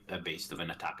obviously a beast of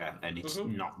an attacker, and it's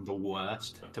not the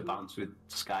worst to bounce with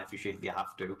Skyfish if you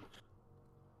have to.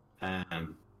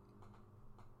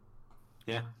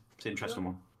 Yeah, it's an interesting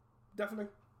one. Definitely.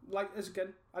 Like, as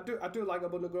again, I do like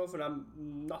Abundant Growth, and I'm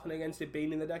nothing against it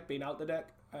being in the deck, being out the deck.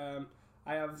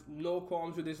 I have no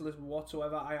qualms with this list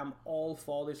whatsoever. I am all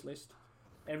for this list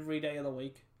every day of the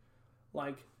week.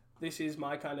 Like, this is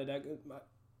my kind of deck.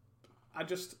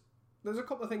 There's a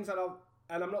couple of things that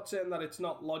and I'm not saying that it's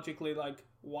not logically like,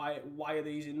 why are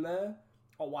these in there?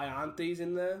 Or why aren't these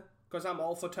in there? Because I'm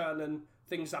all for turning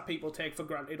things that people take for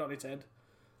granted on its head.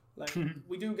 Like,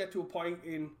 we do get to a point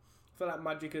for that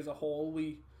Magic as a whole,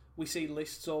 we see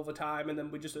lists over time and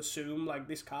then we just assume like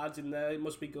this card's in there, it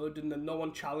must be good, and then no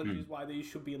one challenges why these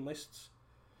should be in lists.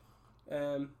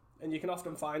 And you can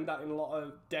often find that in a lot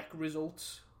of deck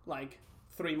results, like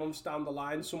 3 months down the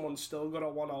line, someone's still got a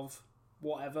one of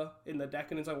whatever in the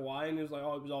deck and it's like, why? And it was like,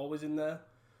 oh, it was always in there.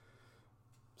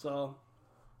 So,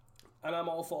 and I'm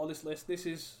all for this list. This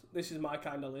is my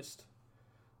kind of list.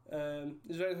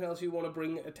 Is there anything else you want to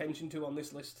bring attention to on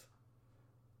this list?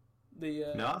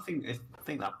 No, I think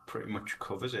that pretty much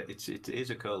covers it. It is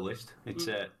a cool list. It's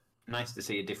nice to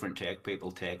see a different take.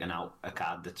 People taking out a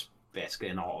card that's basically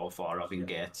an auto 4 of in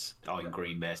gates or in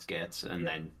green based gates, and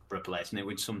then replacing it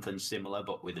with something similar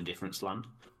but with a different slant.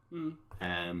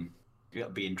 It'll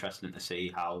be interesting to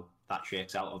see how that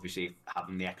shakes out. Obviously,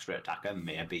 having the extra attacker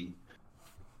may be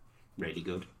really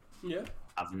good. Yeah.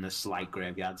 Having the slight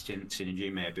graveyard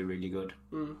synergy may be really good.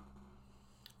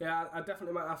 Yeah, I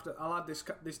definitely might have to. I'll add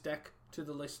this deck to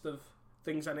the list of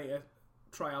things I need to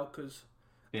try out because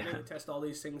I need to test all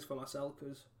these things for myself.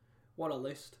 Because what a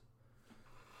list!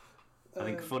 I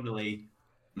think, funnily,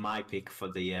 my pick for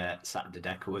the Saturday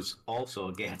deck was also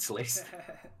a Gates list.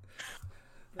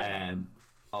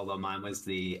 Although mine was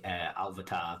the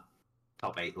Alvatar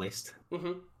top 8 list,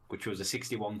 which was a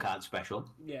 61 card special.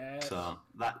 Yeah. So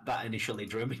that initially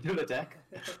drew me to the deck.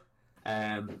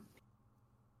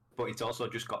 But it's also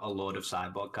just got a load of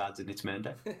sideboard cards in its main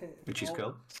deck, which is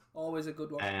cool. Always a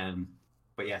good one.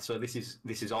 But yeah, so this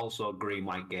is also green,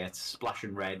 white gates, splash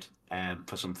and red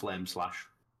for some flame slash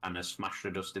and a smash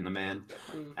to dust in the main,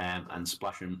 and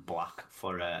splash and black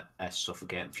for a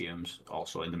suffocating fumes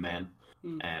also in the main,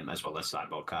 as well as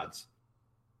sideboard cards.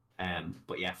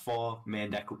 But yeah, 4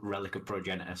 main deck Relic of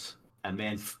Progenitus, a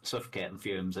main suffocating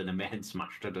fumes, and a main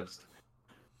smash to dust.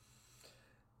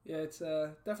 Yeah, it's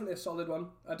definitely a solid one.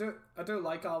 I do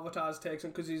like Alvatar's takes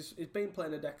on because he's been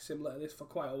playing a deck similar to this for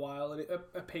quite a while, and it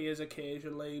appears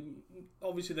occasionally.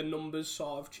 Obviously, the numbers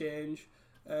sort of change,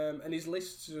 and his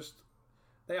lists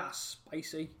they are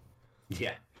spicy.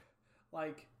 Yeah.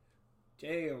 Like,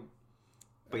 damn.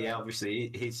 But yeah,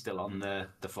 obviously he's still on the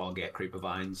 4-gate Creeper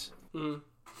Vines.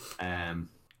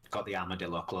 Got the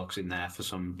Armadillo Cloaks in there for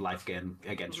some life gain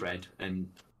against red, and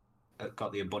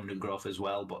got the Abundant Growth as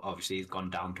well, but obviously he's gone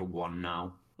down to 1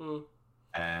 now.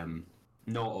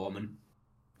 No Omen,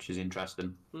 which is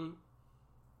interesting.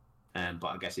 But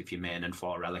I guess if you're maining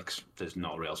 4 relics, there's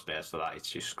no real space for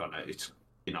that.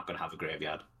 You're not gonna have a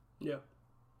graveyard. Yeah.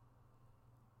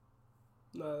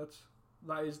 No,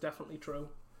 that is definitely true.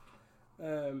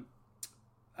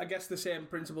 I guess the same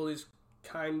principle is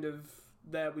kind of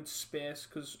there with space,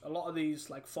 because a lot of these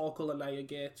like 4-color Naya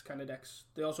Gates kind of decks,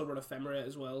 they also run Ephemerate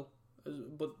as well,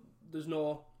 but there's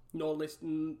no list,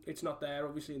 it's not there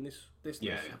obviously in this list,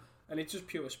 and it's just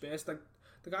pure space. Like,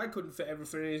 the guy couldn't fit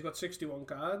everything in. He's got 61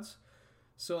 cards,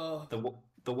 so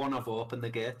the one I've opened the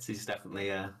gates is definitely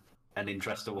an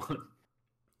interesting one.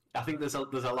 I think there's a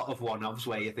lot of one-offs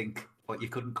where you think, what, you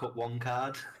couldn't cut one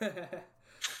card?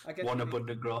 I guess One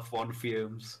abundant growth, one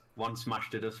fumes, one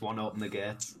smashed at us, one open the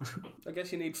gates. I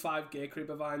guess you need 5 gate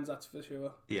creeper vines, that's for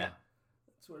sure. Yeah.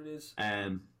 That's what it is.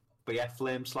 But yeah,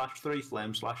 flame slash, 3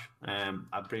 flame slash.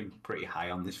 I've been pretty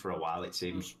high on this for a while. It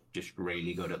seems just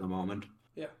really good at the moment.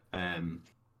 Yeah.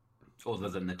 Other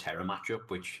than the Terror matchup,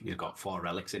 which he's got 4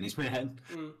 relics in his main.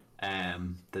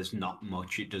 There's not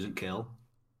much it doesn't kill.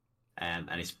 And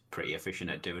it's pretty efficient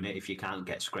at doing it. If you can't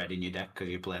get Scred in your deck because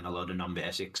you're playing a load of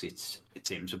non-basics, it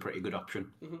seems a pretty good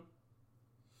option.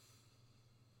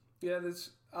 Yeah,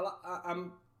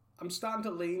 I'm starting to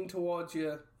lean towards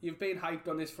you. You've been hyped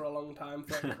on this for a long time,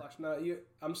 Flame Slash. Now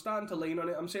I'm starting to lean on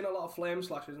it. I'm seeing a lot of Flame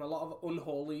Slashes and a lot of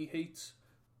Unholy Heats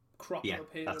crop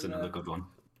up here. That's another good one.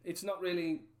 It's not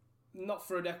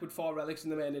for a deck with 4 relics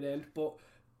in the main end, but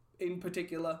in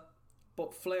particular.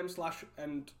 But Flame Slash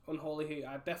and Unholy Heat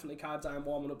are definitely cards I'm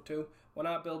warming up to. When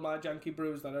I build my Janky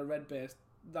Brews that are red based,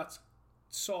 that's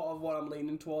sort of what I'm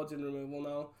leaning towards in removal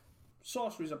now.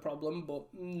 Sorcery's a problem, but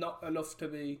not enough to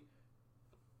be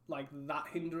like that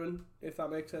hindering, if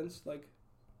that makes sense. Like,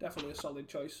 definitely a solid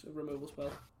choice of removal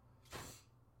spell.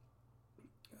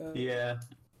 Yeah,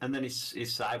 and then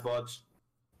his sideboard's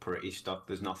pretty stock.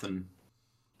 There's nothing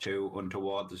too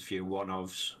untoward. There's a few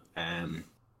one-offs.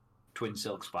 Twin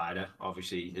Silk Spider,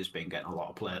 obviously, has been getting a lot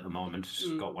of play at the moment. It's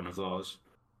got one of those.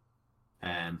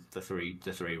 The three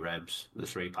Rebs, the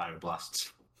 3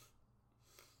 Pyroblasts.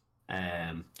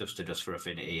 Dust to Dust for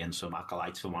Affinity and some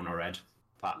Acolytes for Mono Red.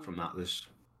 Apart from that,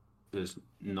 there's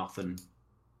nothing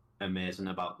amazing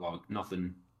about, well,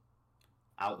 nothing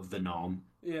out of the norm.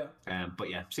 Yeah. But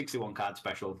yeah, 61 card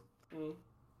special.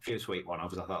 Few sweet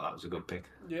one-offs. I thought that was a good pick.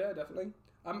 Yeah, definitely.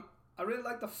 I really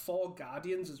like the 4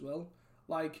 Guardians as well.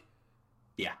 Like,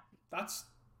 yeah, that's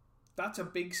a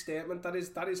big statement. That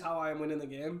is how I am winning the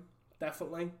game.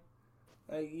 Definitely.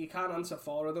 You can't answer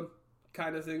 4 of them,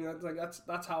 kind of thing.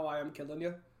 That's how I am killing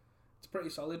you. It's pretty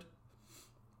solid.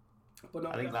 But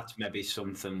I think that's maybe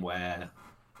something where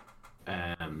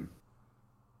I've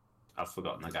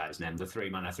forgotten the guy's name. The 3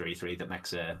 mana 3/3 that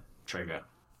makes a trigger.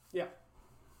 Yeah.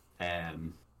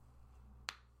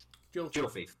 Jewel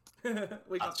Thief.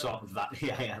 That's sort of that.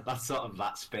 Yeah. That's sort of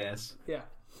that space. Yeah.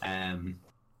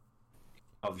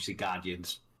 Obviously,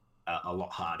 Guardians are a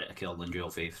lot harder to kill than Jewel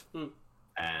Thief.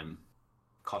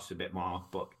 Costs a bit more,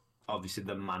 but obviously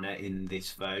the mana in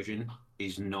this version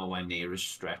is nowhere near as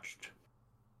stretched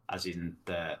as in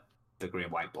the green,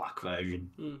 white, black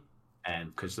version.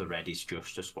 Because the red is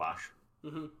just a splash.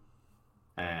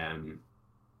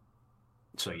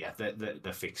 So yeah,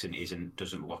 the fixing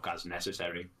doesn't look as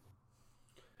necessary.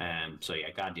 So yeah,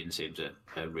 Guardian seems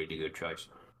a really good choice.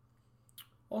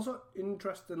 Also,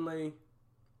 interestingly,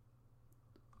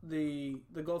 the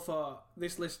go for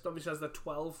this list obviously has the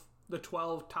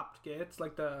 12 tapped gates,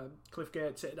 like the Cliff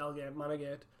Gate, Citadel Gate, Mana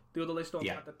Gate. The other list only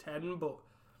had the 10, but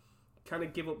kind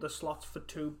of give up the slots for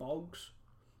 2 bogs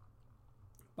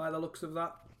by the looks of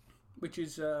that, which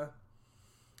is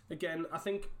again, I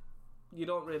think you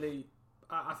don't really.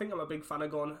 I think I'm a big fan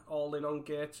of going all in on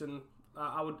gates, and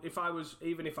I would, if I was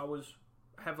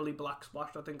heavily black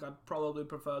splashed, I think I'd probably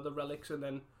prefer the relics and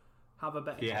then have a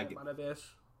better mana base.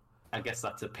 I guess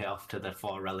that's a payoff to the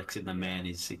 4 relics in the main,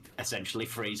 is it essentially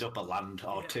frees up a land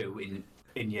or 2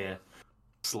 in your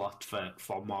slot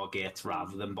for more gates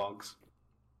rather than bogs.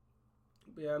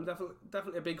 Yeah, I'm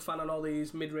definitely a big fan on all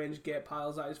these mid-range gate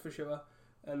piles, that is for sure.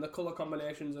 And the colour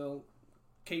combinations will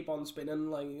keep on spinning,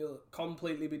 like, you'll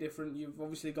completely be different. You've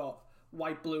obviously got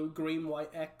white, blue, green, white,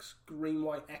 X, green,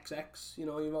 white, XX. You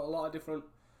know, you've got a lot of different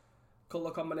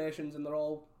colour combinations, and they're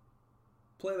all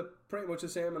pretty much the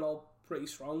same and all pretty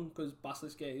strong, because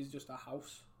Basilisk Gate is just a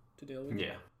house to deal with.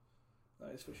 Yeah.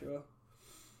 That is for sure.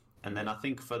 And then I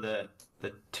think for the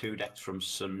 2 decks from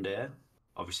Sunday,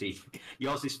 obviously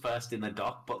yours is first in the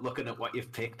dock, but looking at what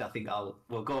you've picked, I think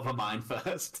we'll go over mine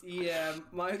first. Yeah,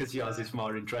 mine's... Because yours is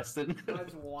more interesting.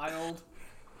 Mine's wild.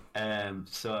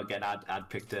 So again, I'd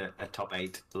picked a top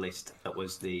 8 list that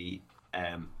was the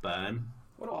Burn.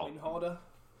 What do I mean, Hoarder?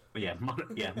 Yeah,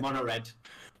 mono red.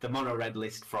 The mono red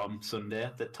list from Sunday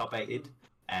that top 8'd,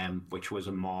 which was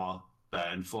a more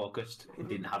burn focused. It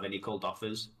didn't have any cult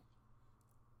offers.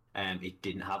 It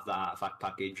didn't have the artifact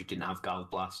package. It didn't have Galv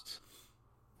Blasts.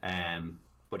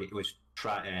 But it was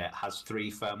has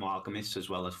 3 Thermal Alchemists as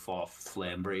well as 4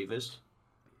 Flame Breathers.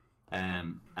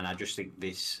 And I just think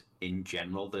this, in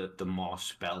general, the more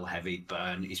spell heavy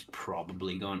burn is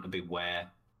probably going to be where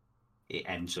it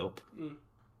ends up.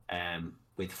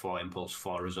 With 4 Impulse,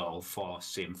 4 Resolve, 4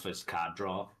 Synth as card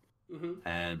draw.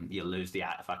 You lose the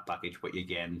artifact package, but you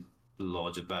gain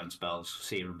loads of burn spells.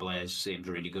 Searing Blaze seems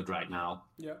really good right now.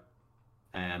 Yeah.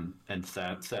 And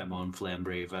Thermo and Flame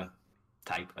Breather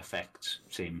type effects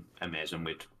seem amazing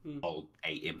with all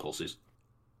 8 impulses.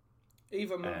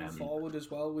 Even moving forward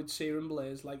as well with Searing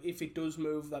Blaze, like if it does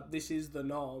move that this is the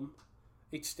norm,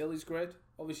 it still is great.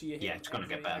 Obviously, you hit it's going to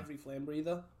get better. Every Flame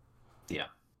Breather. Yeah.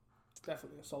 It's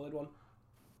definitely a solid one.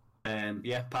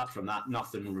 Apart from that,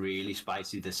 nothing really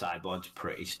spicy. The sideboard's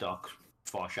pretty stock.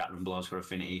 4 Shattering Blows for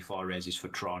Affinity, 4 Raises for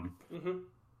Tron,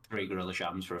 3 Gorilla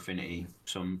Shams for Affinity,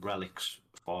 some Relics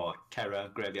for Terror,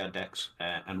 Graveyard decks,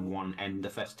 and 1 End the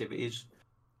Festivities.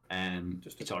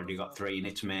 It's already got 3 in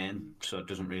its main, so it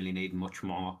doesn't really need much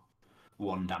more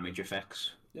 1 damage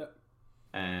effects. Yeah.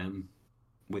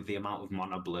 With the amount of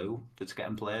mono blue that's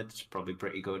getting played, it's probably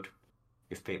pretty good.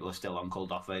 If people are still on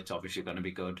Cold Offer, it's obviously going to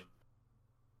be good.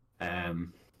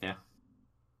 Yeah.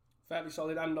 Fairly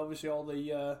solid, and obviously all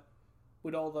the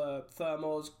with all the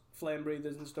Thermos, Flame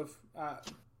Breathers and stuff,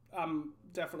 I'm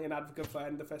definitely an advocate for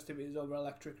End the Festivities over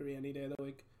Electricity any day of the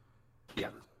week. Yeah.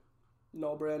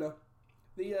 No brainer.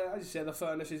 The as you say, the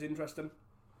Furnace is interesting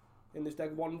in this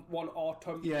deck. One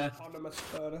autonomous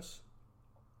Furnace.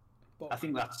 But I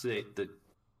think that's the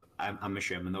I'm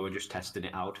assuming they were just testing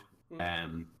it out.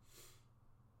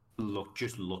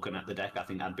 Just looking at the deck, I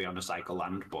think I'd be on a Cycle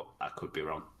Land, but I could be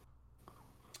wrong.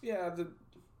 Yeah,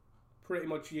 pretty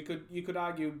much. You could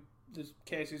argue there's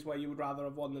cases where you would rather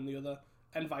have one than the other,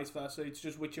 and vice versa. It's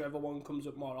just whichever one comes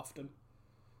up more often.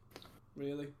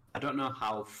 Really. I don't know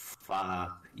how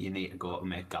far you need to go to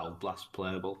make Galv Blast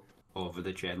playable over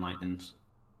the Chain Lightnings.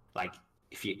 Like,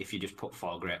 if you just put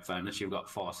 4 Great Furnace, you've got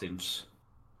 4 Simps,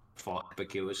 4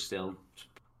 Epicures still.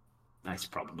 That's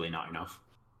probably not enough.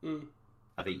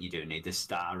 I think you do need the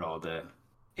Star or the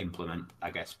Implement, I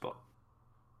guess, but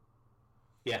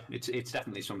yeah, it's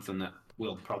definitely something that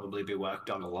will probably be worked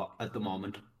on a lot at the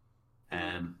moment.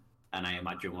 And I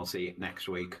imagine we'll see it next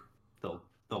week.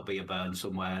 There'll be a burn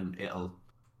somewhere and it'll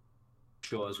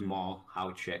show us more how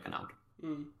it's shaken out.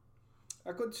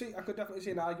 I could definitely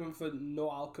see an argument for no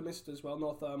Alchemist as well,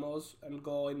 no Thermos, and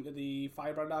go into the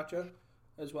Firebrand Archer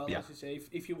as well, as you say,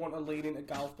 if you want to lean into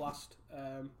Galv Blast.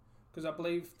 Because I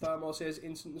believe Thermo says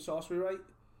instant and sorcery, right?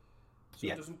 So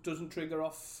it doesn't trigger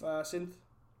off Synth.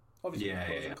 Obviously, there's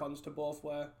pros and cons to both,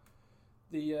 where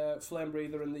the Flame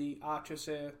Breather and the Archer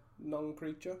say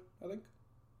non-creature, I think.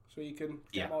 So you can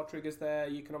get more triggers there.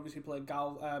 You can obviously play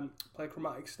play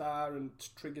Chromatic Star and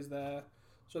triggers there.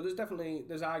 So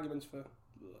there's arguments for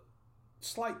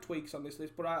slight tweaks on this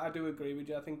list, but I do agree with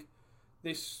you. I think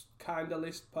this kind of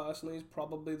list personally is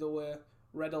probably the way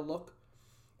Red will look,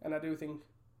 and I do think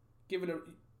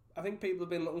I think people have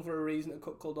been looking for a reason to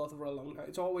cut Kuldotha for a long time.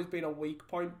 It's always been a weak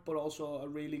point, but also a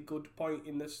really good point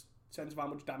in this sense of how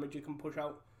much damage you can push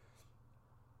out.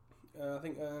 I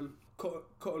think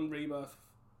cut and Rebirth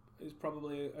is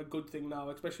probably a good thing now,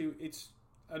 especially it's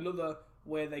another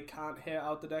way they can't hit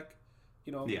out the deck.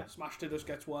 Smash to just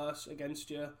gets worse against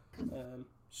you,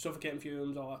 Suffocating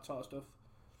Fumes, all that sort of stuff.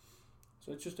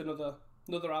 So it's just another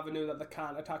avenue that they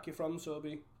can't attack you from, so it'll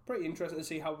be pretty interesting to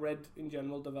see how Red in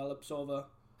general develops over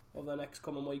the next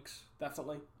coming weeks.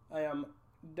 Definitely. I am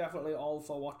definitely all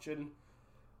for watching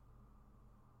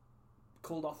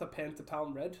Kuldotha paint the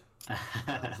town red.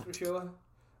 That's for sure.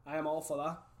 I am all for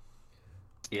that.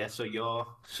 Yeah, so your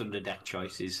Sunday deck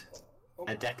choice is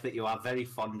a deck that you are very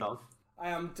fond of. I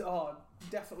am,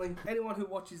 definitely. Anyone who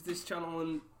watches this channel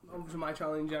and obviously my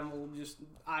channel in general,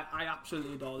 I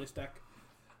absolutely adore this deck.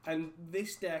 And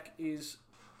this deck is,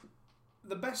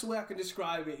 the best way I can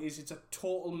describe it is it's a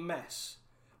total mess,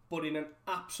 but in an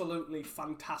absolutely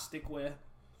fantastic way.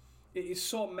 It is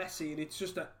so messy and it's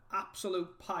just an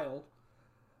absolute pile.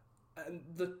 And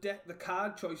the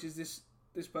card choices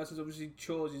this person's obviously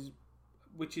chooses,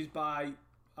 which is by,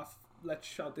 let's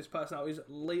shout this person out, is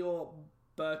Leo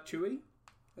Bertui.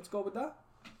 Let's go with that.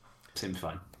 Seems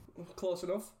fine. Close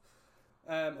enough.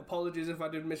 Apologies if I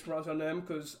did mispronounce her name,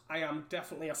 because I am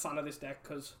definitely a fan of this deck,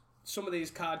 because some of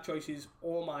these card choices,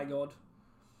 oh my god.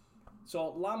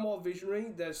 So, Lamore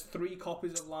Visionary, there's 3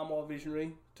 copies of Lamore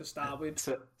Visionary to start with.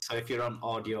 So if you're on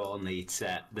audio only, it's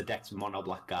the deck's mono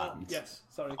black gardens. Yes,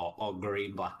 sorry. Or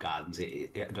green black gardens.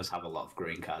 It does have a lot of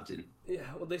green cards in. Yeah,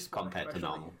 well, this compared to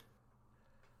normal.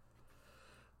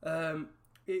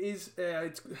 It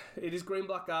is green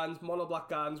black gardens, mono black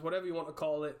gardens, whatever you want to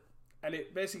call it, and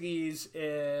it basically is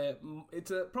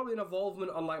probably an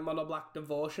evolvement on like mono black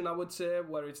Devotion, I would say,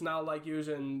 where it's now like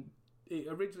using. It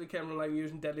originally came from like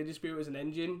using Deadly Dispute as an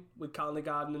engine with Colony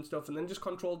Garden and stuff, and then just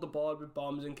controlled the board with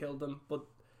bombs and killed them. But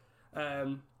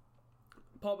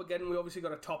Pauper again, we obviously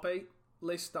got a top 8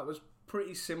 list that was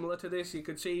pretty similar to this. You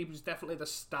could see it was definitely the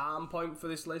starting point for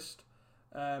this list.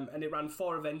 And it ran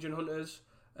 4 Avenging Hunters,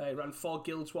 it ran 4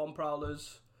 Guild Swarm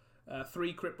Prowlers,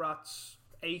 3 Crypt Rats,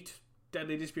 8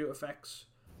 Deadly Dispute effects.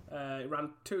 It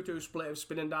ran 2-2 split of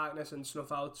Spinning Darkness and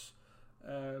Snuff Outs.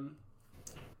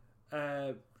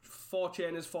 4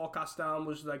 Chainers, 4 Cast Down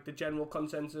was like the general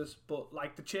consensus. But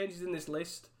like the changes in this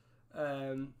list,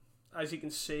 as you can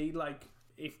see, like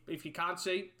if you can't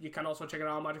see, you can also check it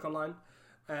out on Magic Online.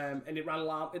 And it ran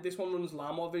this one runs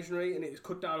Larmor Visionary, and it's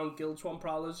cut down on Guild Swarm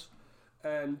Prowlers.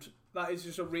 And that is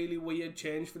just a really weird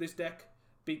change for this deck,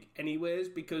 anyways,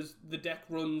 because the deck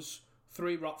runs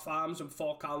 3 Rot Farms and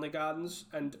 4 Colony Gardens,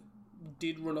 and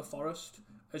did run a Forest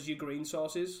as your green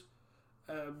sources,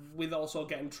 with also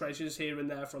getting treasures here and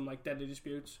there from like Deadly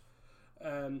Disputes.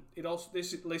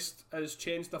 This list has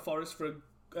changed the Forest for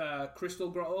Crystal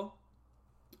Grotto,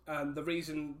 and the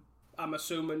reason I'm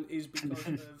assuming is because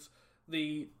of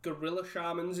the Gorilla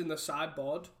Shamans in the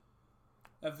sideboard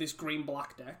of this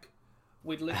green-black deck,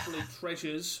 with literally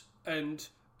treasures and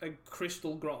a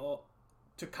Crystal Grotto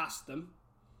to cast them.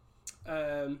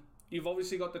 You've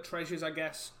obviously got the treasures, I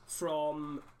guess,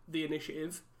 from the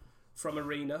Initiative, from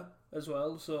Arena as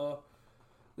well. So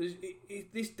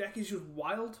this deck is just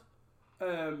wild.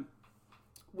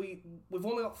 We've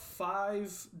only got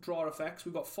 5 draw effects.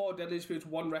 We've got 4 Deadly Disputes,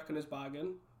 1 Reckoner's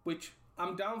Bargain, which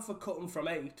I'm down for cutting from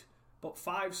 8. But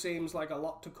 5 seems like a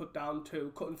lot to cut down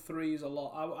to. Cutting 3 is a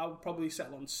lot. I would probably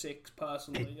settle on 6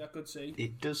 personally. I could see.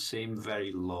 It does seem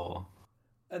very low.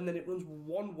 And then it runs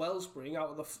 1 Wellspring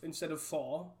out of instead of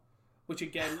 4, which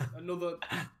again another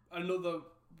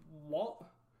what?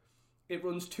 It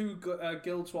runs 2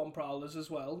 Guild Swarm Prowlers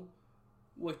as well,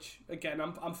 which again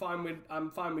I'm fine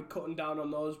with cutting down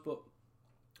on those. But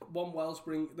 1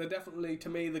 Wellspring, they're definitely, to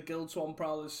me, the Guild Swarm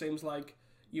Prowlers seems like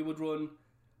you would run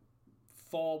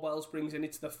 4 Wellsprings, and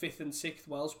it's the 5th and 6th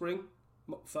Wellspring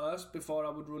first before I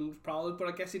would run Prowlers. But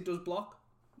I guess it does block,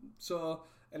 so,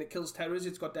 and it kills terrors.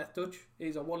 It's got Death Touch.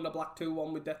 He's a 1 black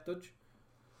 2/1 with Death Touch.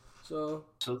 So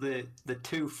the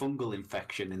 2 Fungal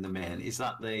Infection in the main, is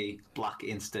that the black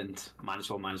instant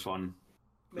 -1/-1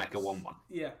 Mecha 1/1?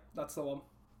 Yeah, that's the one.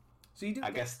 So you do.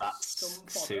 I guess that's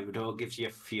pseudo, gives you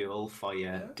fuel for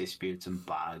your disputes and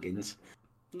bargains.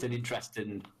 It's an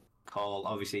interesting call.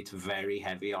 Obviously, it's very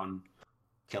heavy on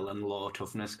killing low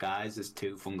toughness guys. There's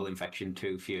 2 Fungal Infection,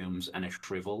 2 Fumes, and a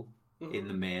Shrivel in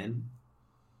the main,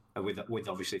 with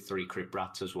obviously 3 Crypt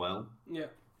Rats as well. Yeah.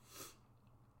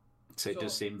 So it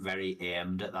does seem very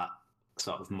aimed at that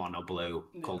sort of mono blue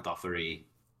cult offery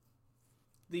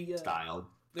style.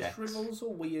 The Shrivel's a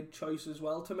weird choice as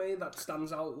well to me. That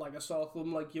stands out like a sore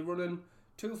thumb. Like, you're running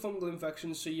 2 Fungal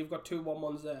Infections, so you've got 2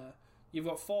 1/1s there. You've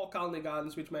got 4 Colony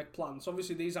Gardens, which make plants.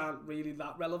 Obviously, these aren't really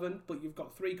that relevant, but you've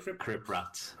got 3 Crypt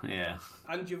Rats, yeah.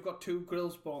 And you've got 2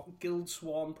 Guild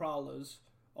Swarm Prowlers,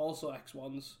 also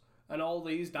X1s. And all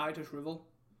these die to Shrivel.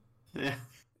 Yeah.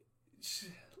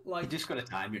 Like, you just got to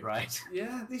time it right.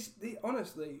 Yeah,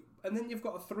 honestly. And then you've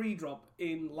got a 3-drop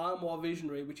in Larmor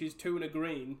Visionary, which is 2 and a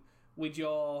green, with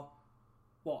your,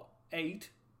 8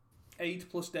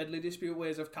 plus Deadly Dispute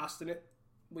ways of casting it,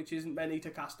 which isn't many to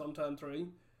cast on turn 3.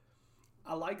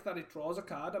 I like that it draws a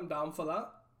card. I'm down for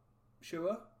that.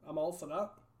 Sure, I'm all for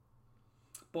that.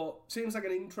 But seems like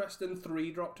an interesting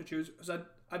 3-drop to choose. Because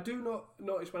I do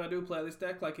notice when I do play this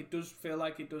deck, like, it does feel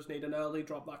like it does need an early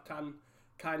drop that can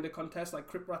kind of contest. Like,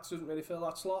 Crypt Rats doesn't really fill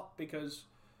that slot because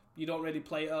you don't really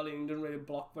play early and you don't really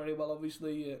block very well,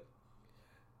 obviously.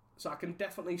 So I can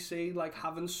definitely see like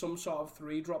having some sort of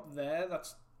 3-drop there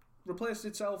that's replaced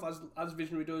itself as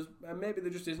Visionary does. And maybe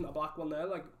there just isn't a black one there.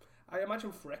 Like, I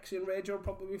imagine Phyrexian Rager would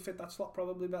probably fit that slot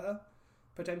probably better,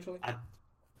 potentially. I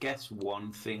guess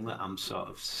one thing that I'm sort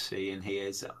of seeing here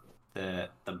is that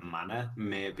the mana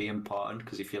may be important,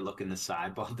 because if you look in the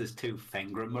sideboard, there's 2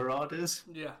 Fengra Marauders.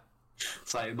 Yeah.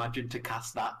 So I imagine to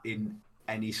cast that in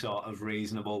any sort of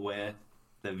reasonable way,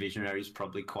 the Visionary is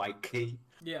probably quite key.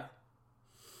 Yeah.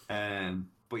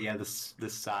 But yeah, the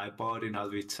sideboard in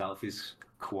of itself is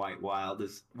quite wild.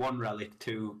 There's 1 Relic,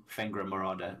 2 Fengra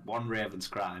Marauder, 1 Raven's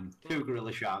Crime, 2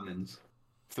 Gorilla Shamans,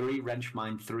 3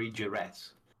 Wrenchmind, 3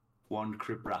 Duress, 1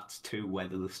 Crypt Rats, 2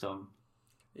 Weather the Storm.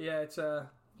 Yeah, it's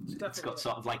got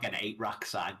sort of like an 8-rack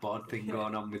sideboard thing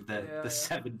going on with the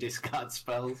 7 discard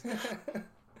spells.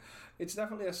 It's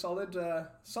definitely a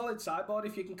solid sideboard.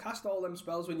 If you can cast all them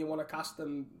spells when you want to cast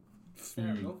them, fair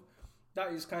enough.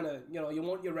 That is kind of, you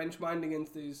want your Wrenchmind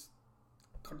against these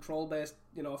control-based,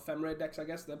 ephemerate decks, I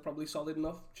guess. They're probably solid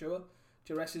enough, sure.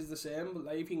 Duress is the same, but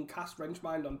like, if you can cast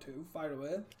Wrenchmind on 2, fire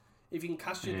away. If you can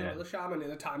cast your Gorilla Shaman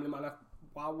in a timely manner,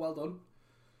 wow, well done.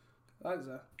 That is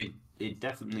it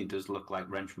definitely does look like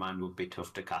Wrenchmind would be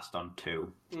tough to cast on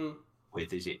 2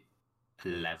 with, is it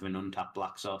 11 untapped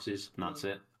black sources, and that's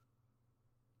it.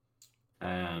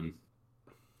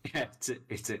 Yeah,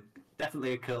 it's a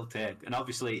definitely a cool take, and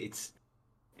obviously it's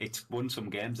won some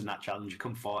games in that challenge. You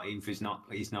come 14th,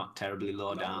 he's not terribly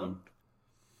low down.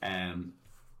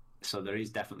 So there is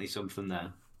definitely something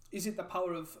there. Is it the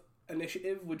power of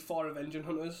initiative with 4 Avenging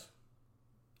Hunters?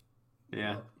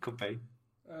 Yeah, could be.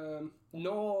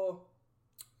 No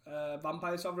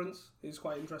Vampire Sovereigns is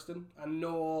quite interesting, and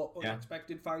no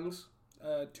Unexpected Fangs.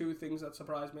 2 things that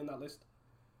surprised me in that list.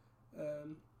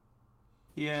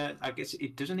 Yeah, I guess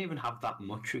it doesn't even have that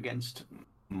much against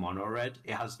mono red.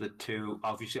 It has the 2,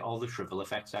 obviously all the shrivel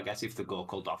effects, I guess, if the go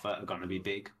called offer are going to be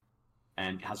big.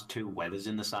 And it has 2 weathers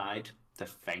in the side. The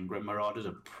Fengram Marauders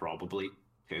are probably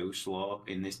too slow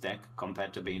in this deck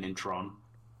compared to being in Tron.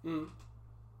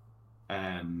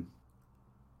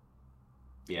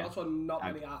 Yeah. Also, not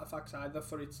many artifacts either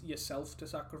for yourself to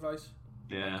sacrifice.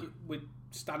 Yeah. Like with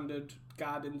standard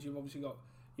Gardens, you've obviously got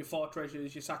your 4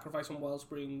 treasures, you sacrifice on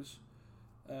Wellsprings,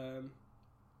 and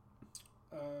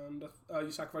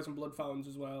you sacrifice on Blood Fountains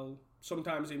as well.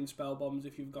 Sometimes even Spell Bombs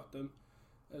if you've got them.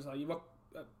 It's like you've got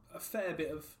a fair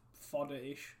bit of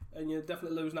fodder-ish, and you're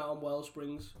definitely losing out on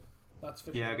Wellsprings. That's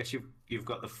for sure. Yeah, I guess you've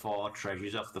got the 4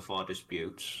 treasures off the 4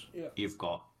 disputes. Yeah. You've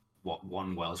got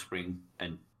 1 Wellspring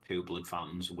and 2 Blood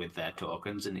Fountains with their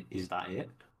tokens, and is that it?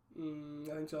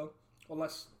 I think so.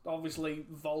 Unless obviously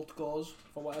Vault goes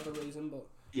for whatever reason, but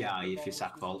yeah, if you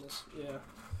sack Vault. Yeah,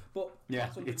 but yeah,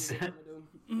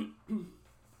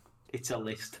 it's a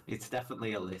list. It's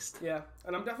definitely a list. Yeah,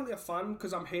 and I'm definitely a fan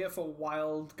because I'm here for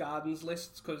Wild Gardens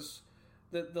lists because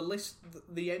the list,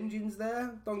 the engine's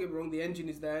there. Don't get me wrong, the engine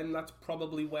is there, and that's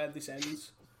probably where this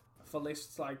ends for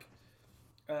lists like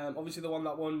obviously the one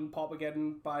that won Pauper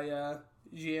by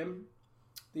GM,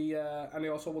 and he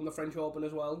also won the French Open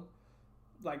as well.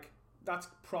 Like that's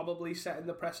probably setting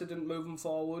the precedent moving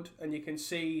forward, and you can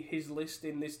see his list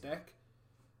in this deck.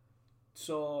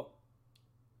 So,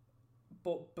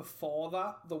 but before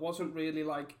that, there wasn't really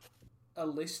like a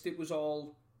list. It was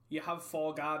all, you have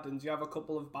 4 Gardens, you have a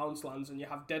couple of Bounce Lands, and you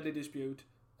have Deadly Dispute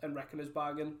and Reckoner's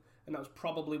Bargain, and that was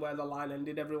probably where the line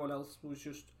ended. Everyone else was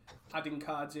just adding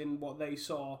cards in what they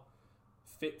saw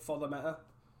fit for the meta.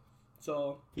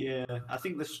 So yeah, I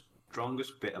think the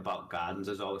strongest bit about Gardens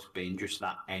has always been just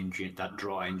that engine, that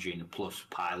draw engine plus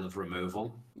pile of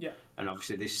removal. Yeah, and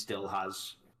obviously this still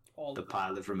has all the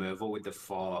pile of removal with the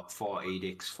 4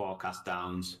 edicts, 4 cast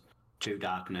downs, 2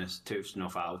 darkness, 2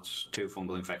 snuff outs, 2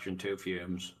 fungal infection, 2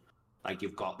 fumes. Like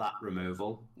you've got that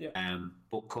removal. Yeah.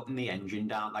 But cutting the engine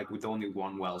down, like with only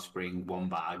 1 Wellspring, 1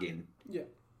 bargain. Yeah.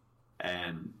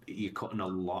 You're cutting a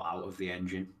lot out of the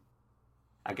engine.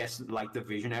 I guess like the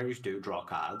Visionaries do draw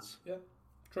cards. Yeah.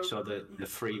 True. So the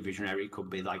free Visionary could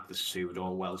be like the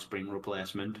pseudo Wellspring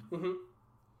replacement. But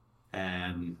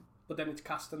then it's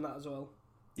casting that as well.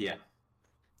 Yeah.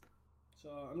 So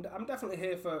I'm definitely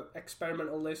here for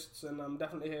experimental lists, and I'm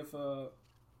definitely here for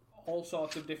all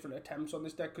sorts of different attempts on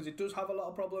this deck because it does have a lot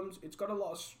of problems. It's got a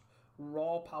lot of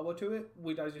raw power to it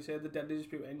with, as you say, the Deadly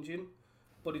Dispute engine,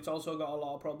 but it's also got a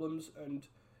lot of problems, and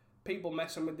people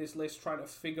messing with this list trying to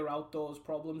figure out those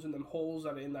problems and them holes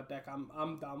that are in that deck,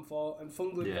 I'm down for. And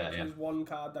Fungal Infection is one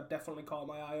card that definitely caught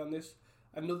my eye on this.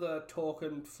 Another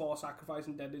token for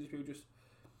sacrificing Deadly Dispute, just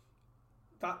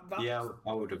yeah,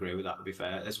 I would agree with that, to be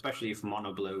fair. Especially if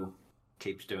Mono Blue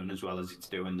keeps doing as well as it's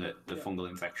doing the Fungal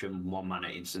Infection, 1 mana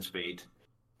instant speed,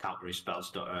 counter his spell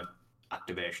stutter,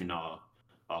 activation or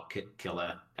kill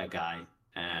a guy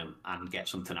and get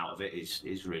something out of it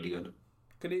is really good.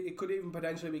 It could even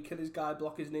potentially be kill his guy,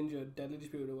 block his ninja, Deadly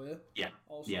Dispute away. Yeah.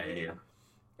 Also, Yeah.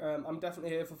 I'm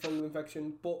definitely here for Fungal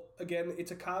Infection, but again,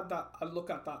 it's a card that I look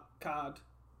at that card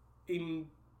in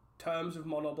terms of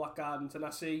Mono Black Gardens, and I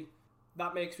see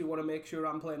that makes me want to make sure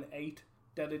I'm playing 8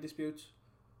 Deadly Disputes,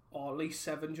 or at least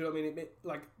 7. Do you know what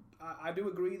I mean? I do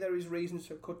agree there is reasons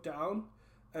to cut down,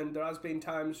 and there has been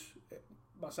times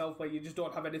myself where you just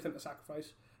don't have anything to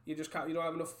sacrifice. You don't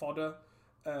have enough fodder,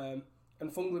 and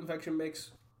Fungal Infection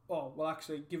makes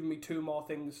giving me 2 more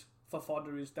things for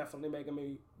fodder is definitely making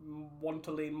me want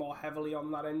to lean more heavily on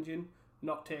that engine,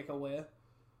 not take away,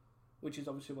 which is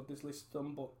obviously what this list's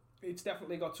done, but it's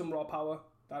definitely got some raw power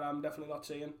that I'm definitely not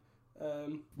seeing.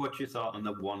 What's your thought on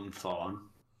the 1 Thorn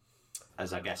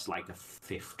as, I guess, like a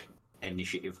 5th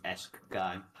initiative-esque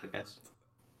guy, I guess?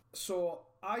 So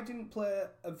I didn't play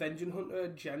Avenging Hunter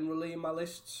generally in my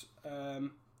lists.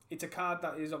 It's a card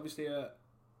that is obviously a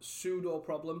pseudo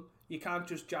problem. You can't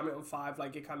just jam it on 5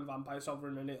 like you can Vampire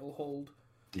Sovereign and it'll hold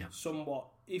somewhat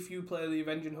if you play the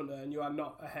Avenging Hunter and you are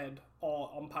not ahead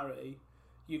or on parity,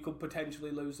 you could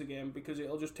potentially lose the game because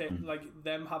it'll just take, like,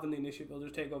 them having the initiative will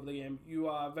just take over the game. You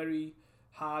are very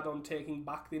hard on taking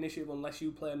back the initiative unless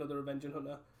you play another Avenging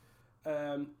Hunter.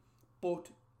 But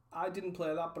I didn't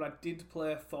play that, but I did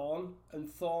play Thorn, and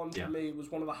Thorn for me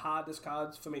was one of the hardest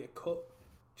cards for me to cut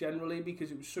generally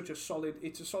because it was such a solid.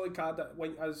 It's a solid card that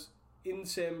went as in the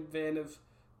same vein of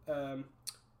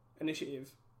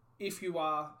initiative. If you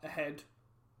are ahead,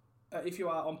 if you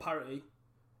are on parity,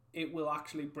 it will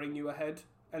actually bring you ahead,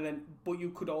 and then but you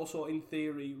could also, in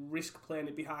theory, risk playing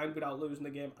it behind without losing the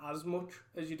game as much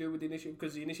as you do with the initiative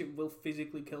because the initiative will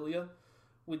physically kill you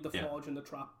with the forge and the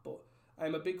trap. But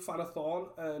I'm a big fan of Thorn,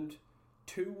 and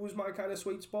 2 was my kind of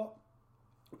sweet spot,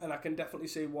 and I can definitely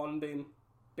see 1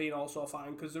 being also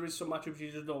fine because there is some matchups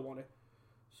you just don't want it.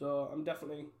 So I'm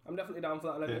definitely down for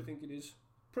that, and I do think it is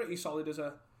pretty solid as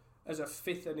a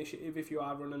 5th initiative if you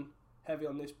are running heavy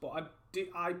on this. But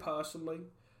I personally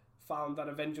found that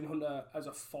Avenging Hunter as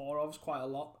a 4 of's quite a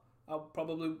lot. I'll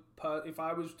probably if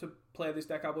I was to play this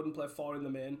deck, I wouldn't play 4 in the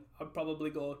main. I'd probably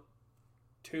go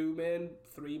 2 main,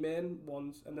 3 main,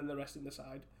 1s, and then the rest in the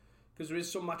side. Because there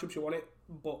is some matchups you want it,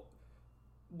 but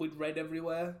with red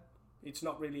everywhere, it's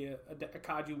not really a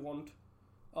card you want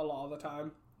a lot of the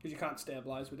time because you can't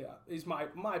stabilise with it. Is my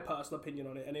personal opinion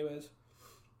on it, anyways.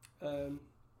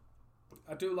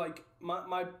 I do like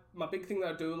my big thing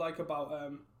that I do like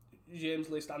about James'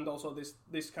 list and also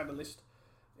this kind of list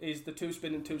is the 2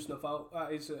 spin and 2 snuff out.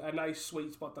 That is a nice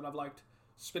sweet spot that I've liked.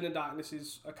 Spin and Darkness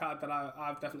is a card that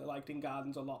I've definitely liked in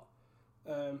Gardens a lot.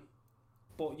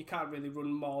 But you can't really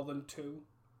run more than 2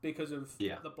 because of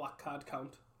the black card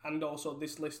count. And also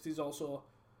this list is also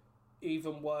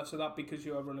even worse than that because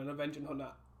you are running Avenging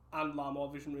Hunter and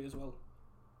Larmor Visionary as well.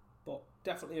 But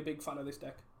definitely a big fan of this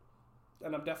deck.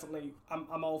 And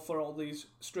I'm all for all these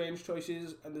strange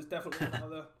choices, and there's definitely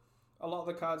a lot of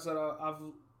the cards that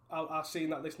I've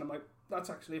seen that list and I'm like, that's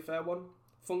actually a fair one.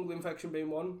 Fungal Infection being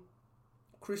one.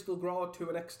 Crystal Grotto to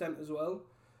an extent as well.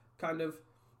 Kind of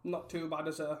not too bad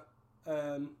as a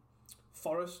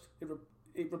Forest.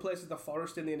 It replaces the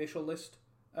Forest in the initial list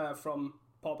from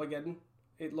Pauper.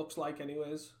 It looks like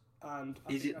anyways. And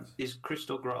is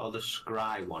Crystal Grotto the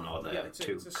Scry one or the it's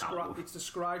the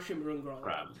Scry Shimmer and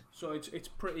Grotto. So it's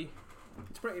pretty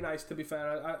nice, to be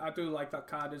fair. I do like that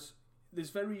card. There's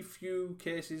very few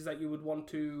cases that you would want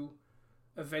to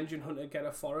Avenging Hunter get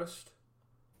a Forest.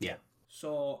 Yeah.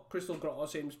 So Crystal Grotto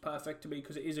seems perfect to me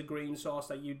because it is a green source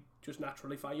that you just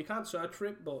naturally find. You can't search for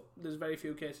it, but there's very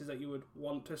few cases that you would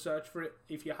want to search for it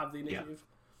if you have the initiative.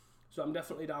 Yeah. So I'm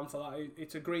definitely down for that.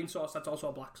 It's a green source that's also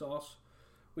a black source,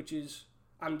 which is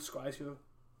and Scries you.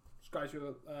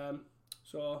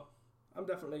 So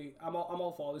I'm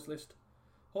all for this list.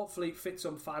 Hopefully it fits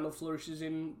some final flourishes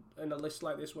in a list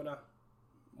like this when I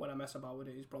mess about with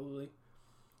it is probably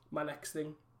my next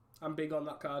thing. I'm big on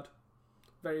that card.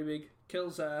 Very big.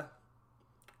 Kills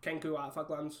Kenku Artifact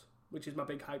lands, which is my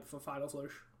big hype for Final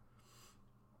Flourish.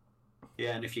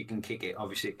 Yeah, and if you can kick it,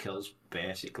 obviously it kills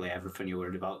basically everything you're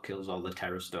worried about. Kills all the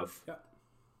terror stuff.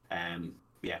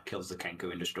 Yeah. Kills the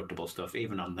Kenku indestructible stuff.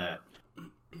 Even on the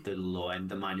low end,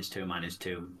 the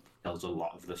 -2/-2 kills a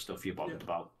lot of the stuff you're bothered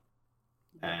about.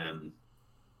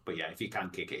 But yeah, if you can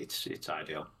kick it, it's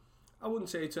ideal. I wouldn't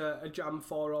say it's a jam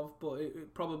 4 of, but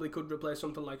it probably could replace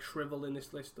something like Shrivel in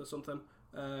this list or something.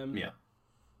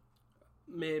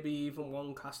 Maybe even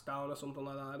 1 cast down or something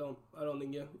like that. I don't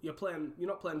think you're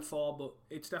not playing 4, but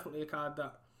it's definitely a card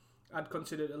that I'd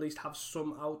consider at least have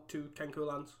some out to Kenku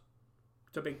lands.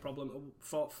 It's a big problem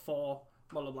for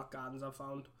Mono Black Gardens, I've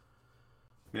found.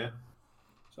 Yeah.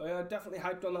 So yeah, definitely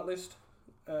hyped on that list.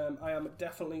 I am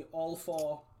definitely all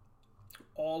for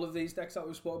all of these decks that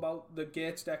we spoke about. The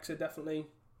Gates decks are definitely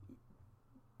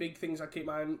big things I keep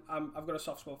my eye on. I've got a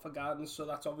soft spot for Gardens, so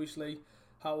that's obviously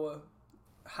how I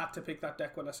had to pick that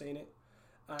deck when I seen it.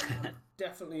 And I'm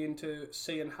definitely into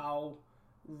seeing how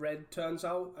red turns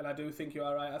out, and I do think you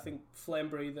are right. I think Flame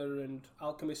Breather and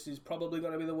Alchemist is probably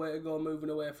going to be the way to go, moving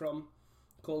away from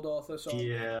Cold Author. So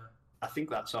yeah, I think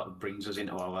that sort of brings us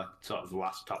into our sort of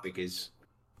last topic, is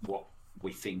what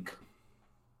we think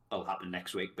will happen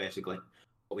next week, basically.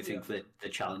 What we think that the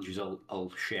challenges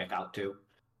will shake out to.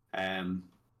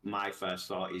 My first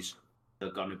thought is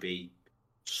they're going to be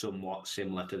somewhat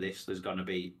similar to this. There's going to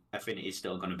be Affinity's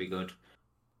still going to be good.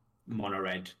 Mono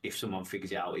Red, if someone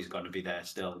figures it out, is going to be there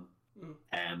still.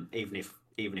 Even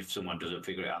if someone doesn't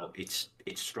figure it out, it's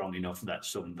strong enough that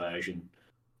some version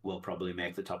will probably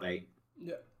make the top 8.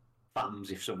 Yeah.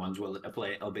 Fams, if someone's willing to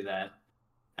play it, will be there.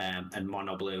 And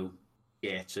Mono Blue,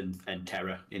 Gates and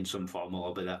Terror in some form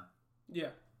will be there.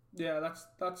 Yeah,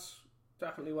 that's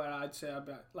definitely where I'd say I'd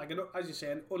be, like, as you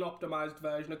say, an unoptimized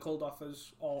version of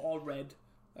Kuldother's, or red,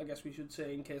 I guess we should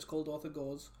say, in case Kuldother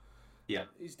goes. Yeah.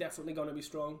 He's definitely going to be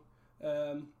strong.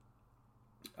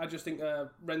 I just think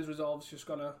Ren's Resolve's just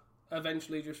going to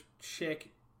eventually just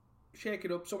shake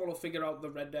it up. Someone will figure out the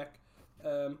red deck.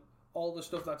 All the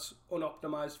stuff that's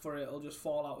unoptimized for it will just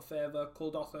fall out of favour.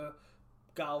 Kuldother,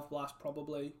 Galv Blast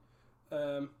probably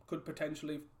could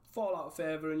potentially fall out of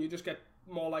favour, and you just get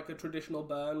more like a traditional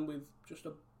burn with just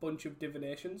a bunch of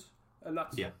divinations, and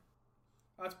that's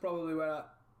probably where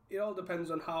it all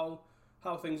depends on how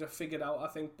things are figured out, I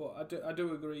think. But I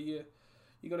do agree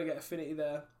you're going to get affinity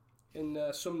there in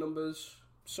some numbers,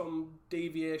 some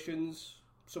deviations.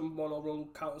 Someone will run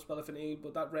counterspell affinity,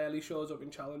 but that rarely shows up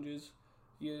in challenges.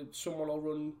 Someone will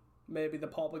run maybe the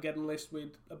Pauper getting list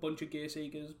with a bunch of Gear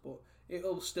Seekers, but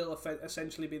it'll still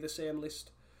essentially be the same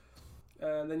list.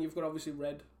 And then you've got obviously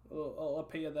red will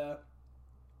appear there,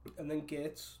 and then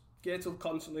gates. Gates will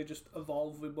constantly just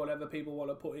evolve with whatever people want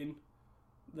to put in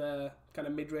their kind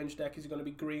of mid-range deck. Is it going to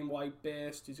be green-white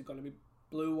based? Is it going to be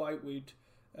blue-white with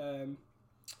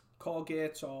core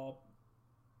gates, or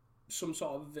some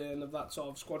sort of vein of that sort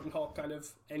of Squadron Hawk kind of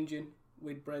engine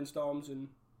with brainstorms and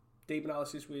deep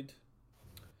analysis with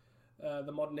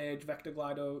the modern age Vector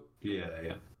Glider?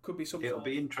 Yeah. Could be some. It'll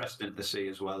be interesting to see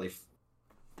as well if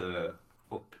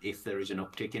there is an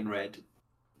uptick in red,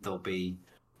 there'll be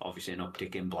obviously an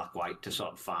uptick in black-white to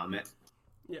sort of farm it.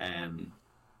 Yeah.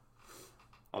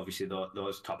 Obviously,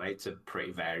 those top 8s are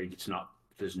pretty varied.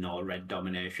 There's no red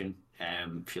domination.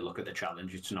 If you look at the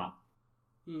challenge, it's not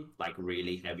like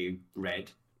really heavy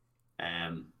red.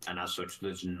 And as such,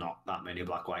 there's not that many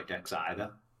black-white decks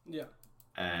either. Yeah.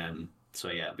 So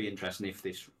yeah, it'll be interesting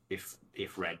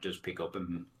if red does pick up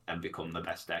and become the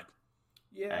best deck.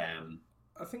 Yeah.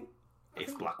 I think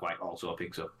black-white also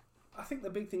picks up. I think the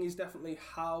big thing is definitely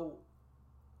how,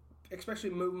 especially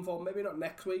moving forward, maybe not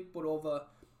next week, but over,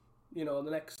 the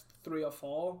next 3 or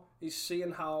 4, is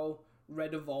seeing how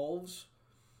red evolves.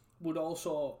 Would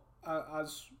also,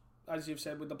 as you've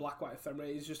said with the black-white ephemera,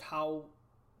 is just how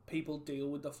people deal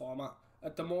with the format.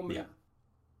 At the moment,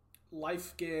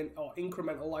 life gain or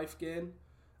incremental life gain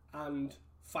and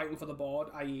fighting for the board,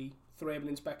 i.e. Thraben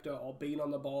Inspector or being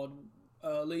on the board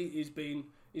early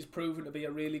is proven to be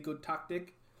a really good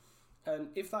tactic. And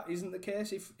if that isn't the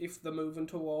case, if they're moving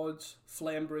towards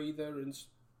Flame Breather and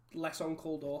less on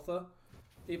Kuldother,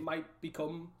 it might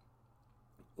become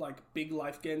like big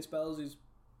life gain spells is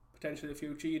potentially the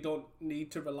future. You don't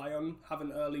need to rely on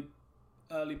having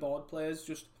early board players.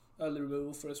 Just early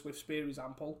removal for a Swift Spear is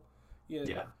ample.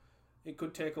 It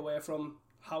could take away from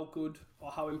how good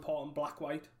or how important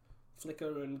Black-White,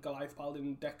 Flicker and Goliath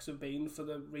Paladin decks have been for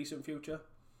the recent future.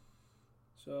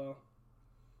 So,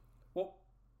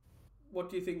 what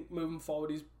do you think moving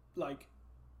forward is like?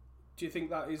 Do you think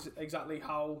that is exactly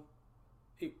how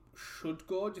it should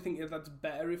go? Do you think that's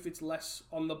better if it's less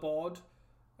on the board?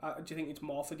 Do you think it's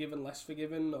more forgiving, less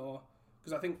forgiving, or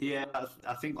because I think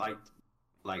I think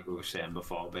like we were saying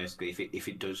before, basically if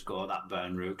it does go that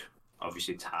burn route,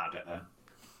 obviously it's harder to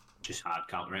just hard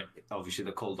counter it. Obviously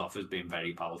the Kuldother's been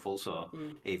very powerful, so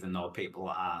even though people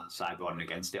are sideboarding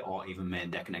against it or even main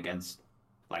decking against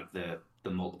like the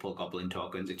multiple goblin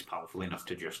tokens, it's powerful enough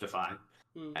to justify.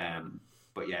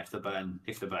 But yeah, if the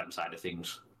burn side of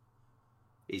things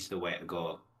is the way to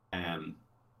go,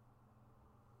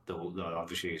 there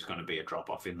obviously is going to be a drop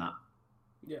off in that.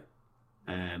 Yeah.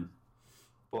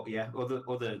 But yeah,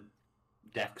 other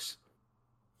decks,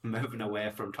 moving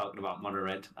away from talking about mono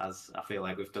red, as I feel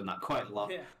like we've done that quite a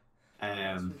lot.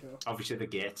 Yeah. Sure. Obviously the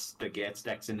gates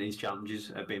decks in these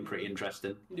challenges have been pretty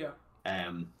interesting. Yeah.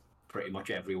 Pretty much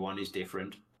everyone is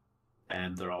different.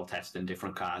 They're all testing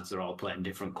different cards. They're all playing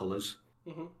different colours.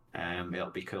 It'll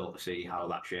be cool to see how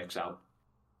that shakes out.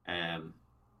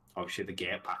 Obviously the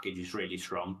gate package is really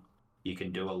strong. You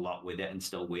can do a lot with it and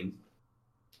still win.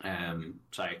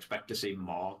 So I expect to see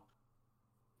more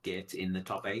gates in the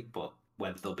top 8, but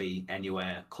whether they'll be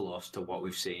anywhere close to what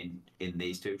we've seen in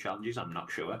these 2 challenges, I'm not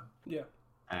sure. Yeah.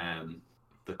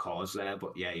 The core's there,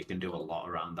 but yeah, you can do a lot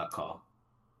around that core.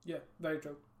 Yeah, very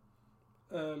true.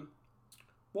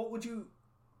 What would you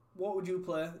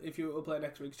play if you were to play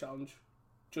next week's challenge?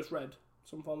 Just red,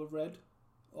 some form of red,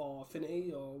 or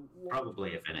affinity, or what?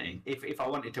 Probably affinity. If I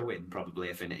wanted to win,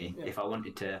 probably affinity. Yeah. If I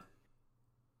wanted to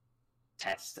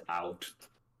test out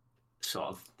sort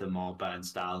of the more burn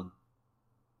style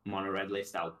mono red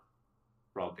list, and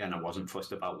I wasn't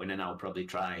fussed about winning, I'll probably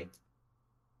try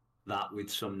that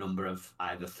with some number of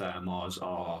either Thermos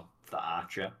or the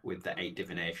Archer with the 8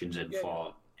 divinations and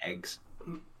 4 eggs.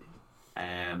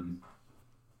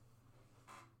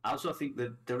 I also think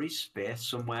that there is space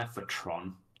somewhere for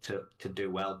Tron to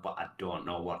do well, but I don't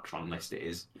know what Tron list it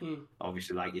is.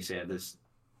 Obviously, like you say, there's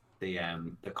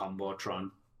the combo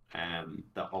Tron,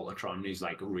 the Ultratron is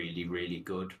like really, really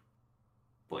good,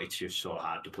 but it's just so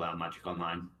hard to play on Magic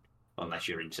Online unless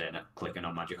you're insane at clicking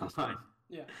on Magic Online.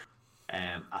 Yeah.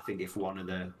 I think if one of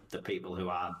the people who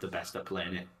are the best at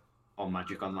playing it on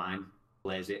Magic Online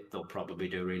plays it, they'll probably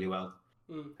do really well.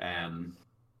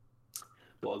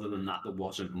 But other than that, there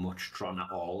wasn't much Tron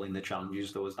at all in the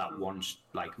challenges. There was that one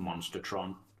like Monster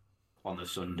Tron on the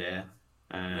Sunday.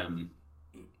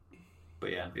 But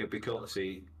yeah, it'd be cool to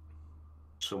see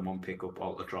someone pick up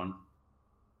Ultratron.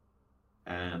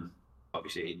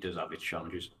 Obviously, it does have its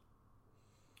challenges.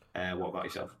 What about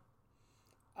yourself?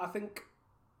 I think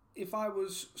if I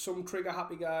was some trigger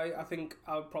happy guy, I think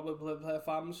I would probably play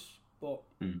FAMs, but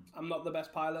I'm not the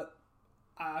best pilot.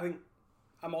 I think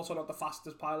I'm also not the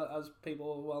fastest pilot, as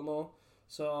people well know.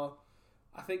 So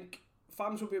I think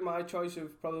FAMs would be my choice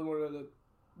of probably one of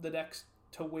the decks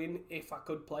to win if I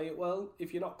could play it well.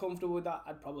 If you're not comfortable with that,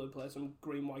 I'd probably play some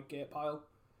green-white gate pile.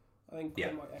 I think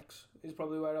green-white X is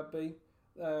probably where I'd be.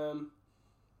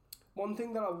 One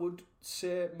thing that I would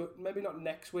say, maybe not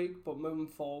next week, but moving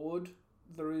forward,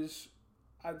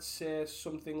 I'd say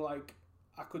something like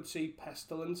I could see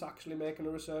Pestilence actually making a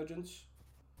resurgence.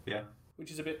 Yeah. Which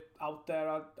is a bit out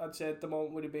there. I'd say at the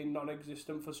moment would have been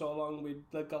non-existent for so long with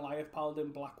the Goliath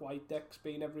Paladin black-white decks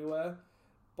being everywhere.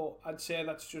 But I'd say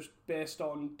that's just based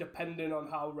on, depending on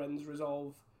how Ren's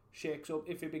Resolve shakes up,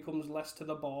 if it becomes less to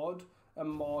the board and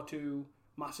more to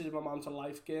massive amounts of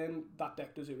life gain, that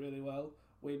deck does it really well.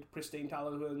 With Pristine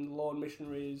Talisman, Lone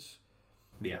Missionaries,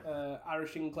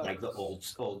 Irishing Clerics. Like the old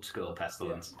school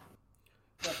Pestilence.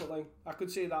 Yeah, definitely. I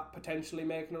could see that potentially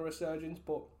making a resurgence,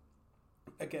 but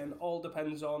again, all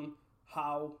depends on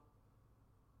how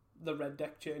the red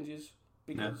deck changes,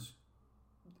 because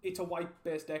it's a white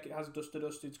based deck. It has Dust to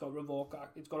Dust, it's got Revoke,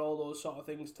 it's got all those sort of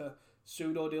things to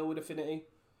pseudo deal with Affinity.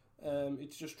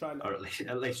 It's just trying to, or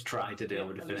at least try to deal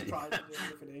with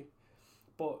Affinity.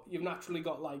 But you've naturally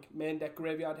got like main deck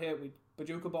Graveyard here with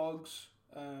Bazooka Bogs.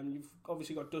 You've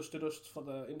obviously got Dust to Dust for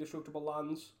the indestructible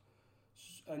lands,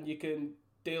 and you can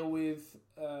deal with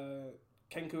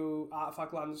Kenku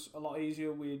artifact lands a lot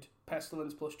easier with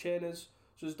Pestilence plus Chainers.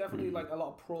 So there's definitely like a lot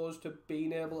of pros to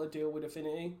being able to deal with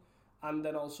Affinity, and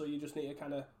then also you just need to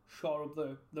kind of shore up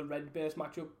the red base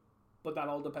matchup, but that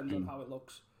all depends on how it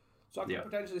looks. So I could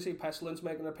potentially see Pestilence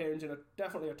making an appearance in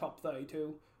definitely a top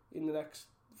 32 in the next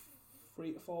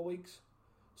 3 to 4 weeks.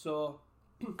 So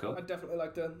cool. I'd definitely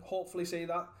like to hopefully see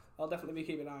that. I'll definitely be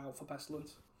keeping an eye out for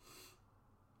Pestilence.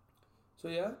 So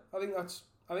yeah, I think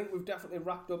we've definitely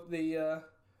wrapped up the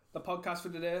podcast for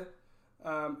today.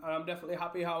 And I'm definitely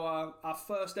happy how our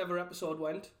first ever episode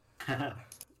went.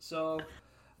 So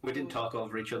we didn't talk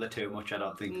over each other too much, I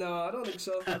don't think. No, I don't think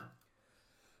so.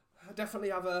 I definitely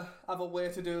have a way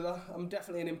to do that. I'm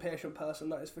definitely an impatient person,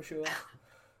 that is for sure.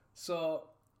 So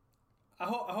I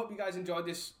hope you guys enjoyed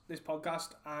this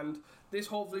podcast, and this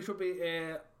hopefully should be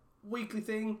a weekly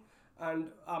thing, and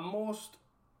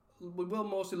we will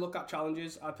mostly look at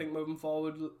challenges, I think, moving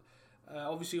forward.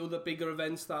 Obviously other bigger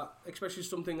events that, especially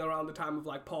something around the time of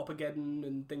like Paupergeddon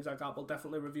and things like that, we'll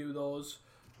definitely review those.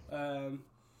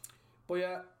 But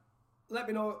yeah, let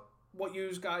me know what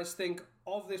you guys think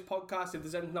of this podcast, if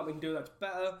there's anything that we can do that's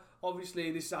better.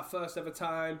 Obviously this is our first ever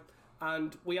time,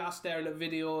 and we are staring at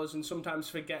videos and sometimes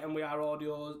forgetting we are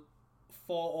audio.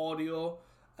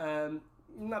 And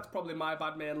that's probably my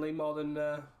bad mainly, more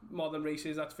than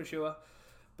Reese's, that's for sure.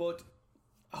 But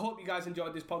I hope you guys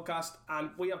enjoyed this podcast, and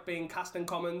we have been Casting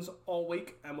Commons all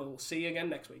week, and we'll see you again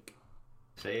next week.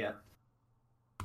 See ya.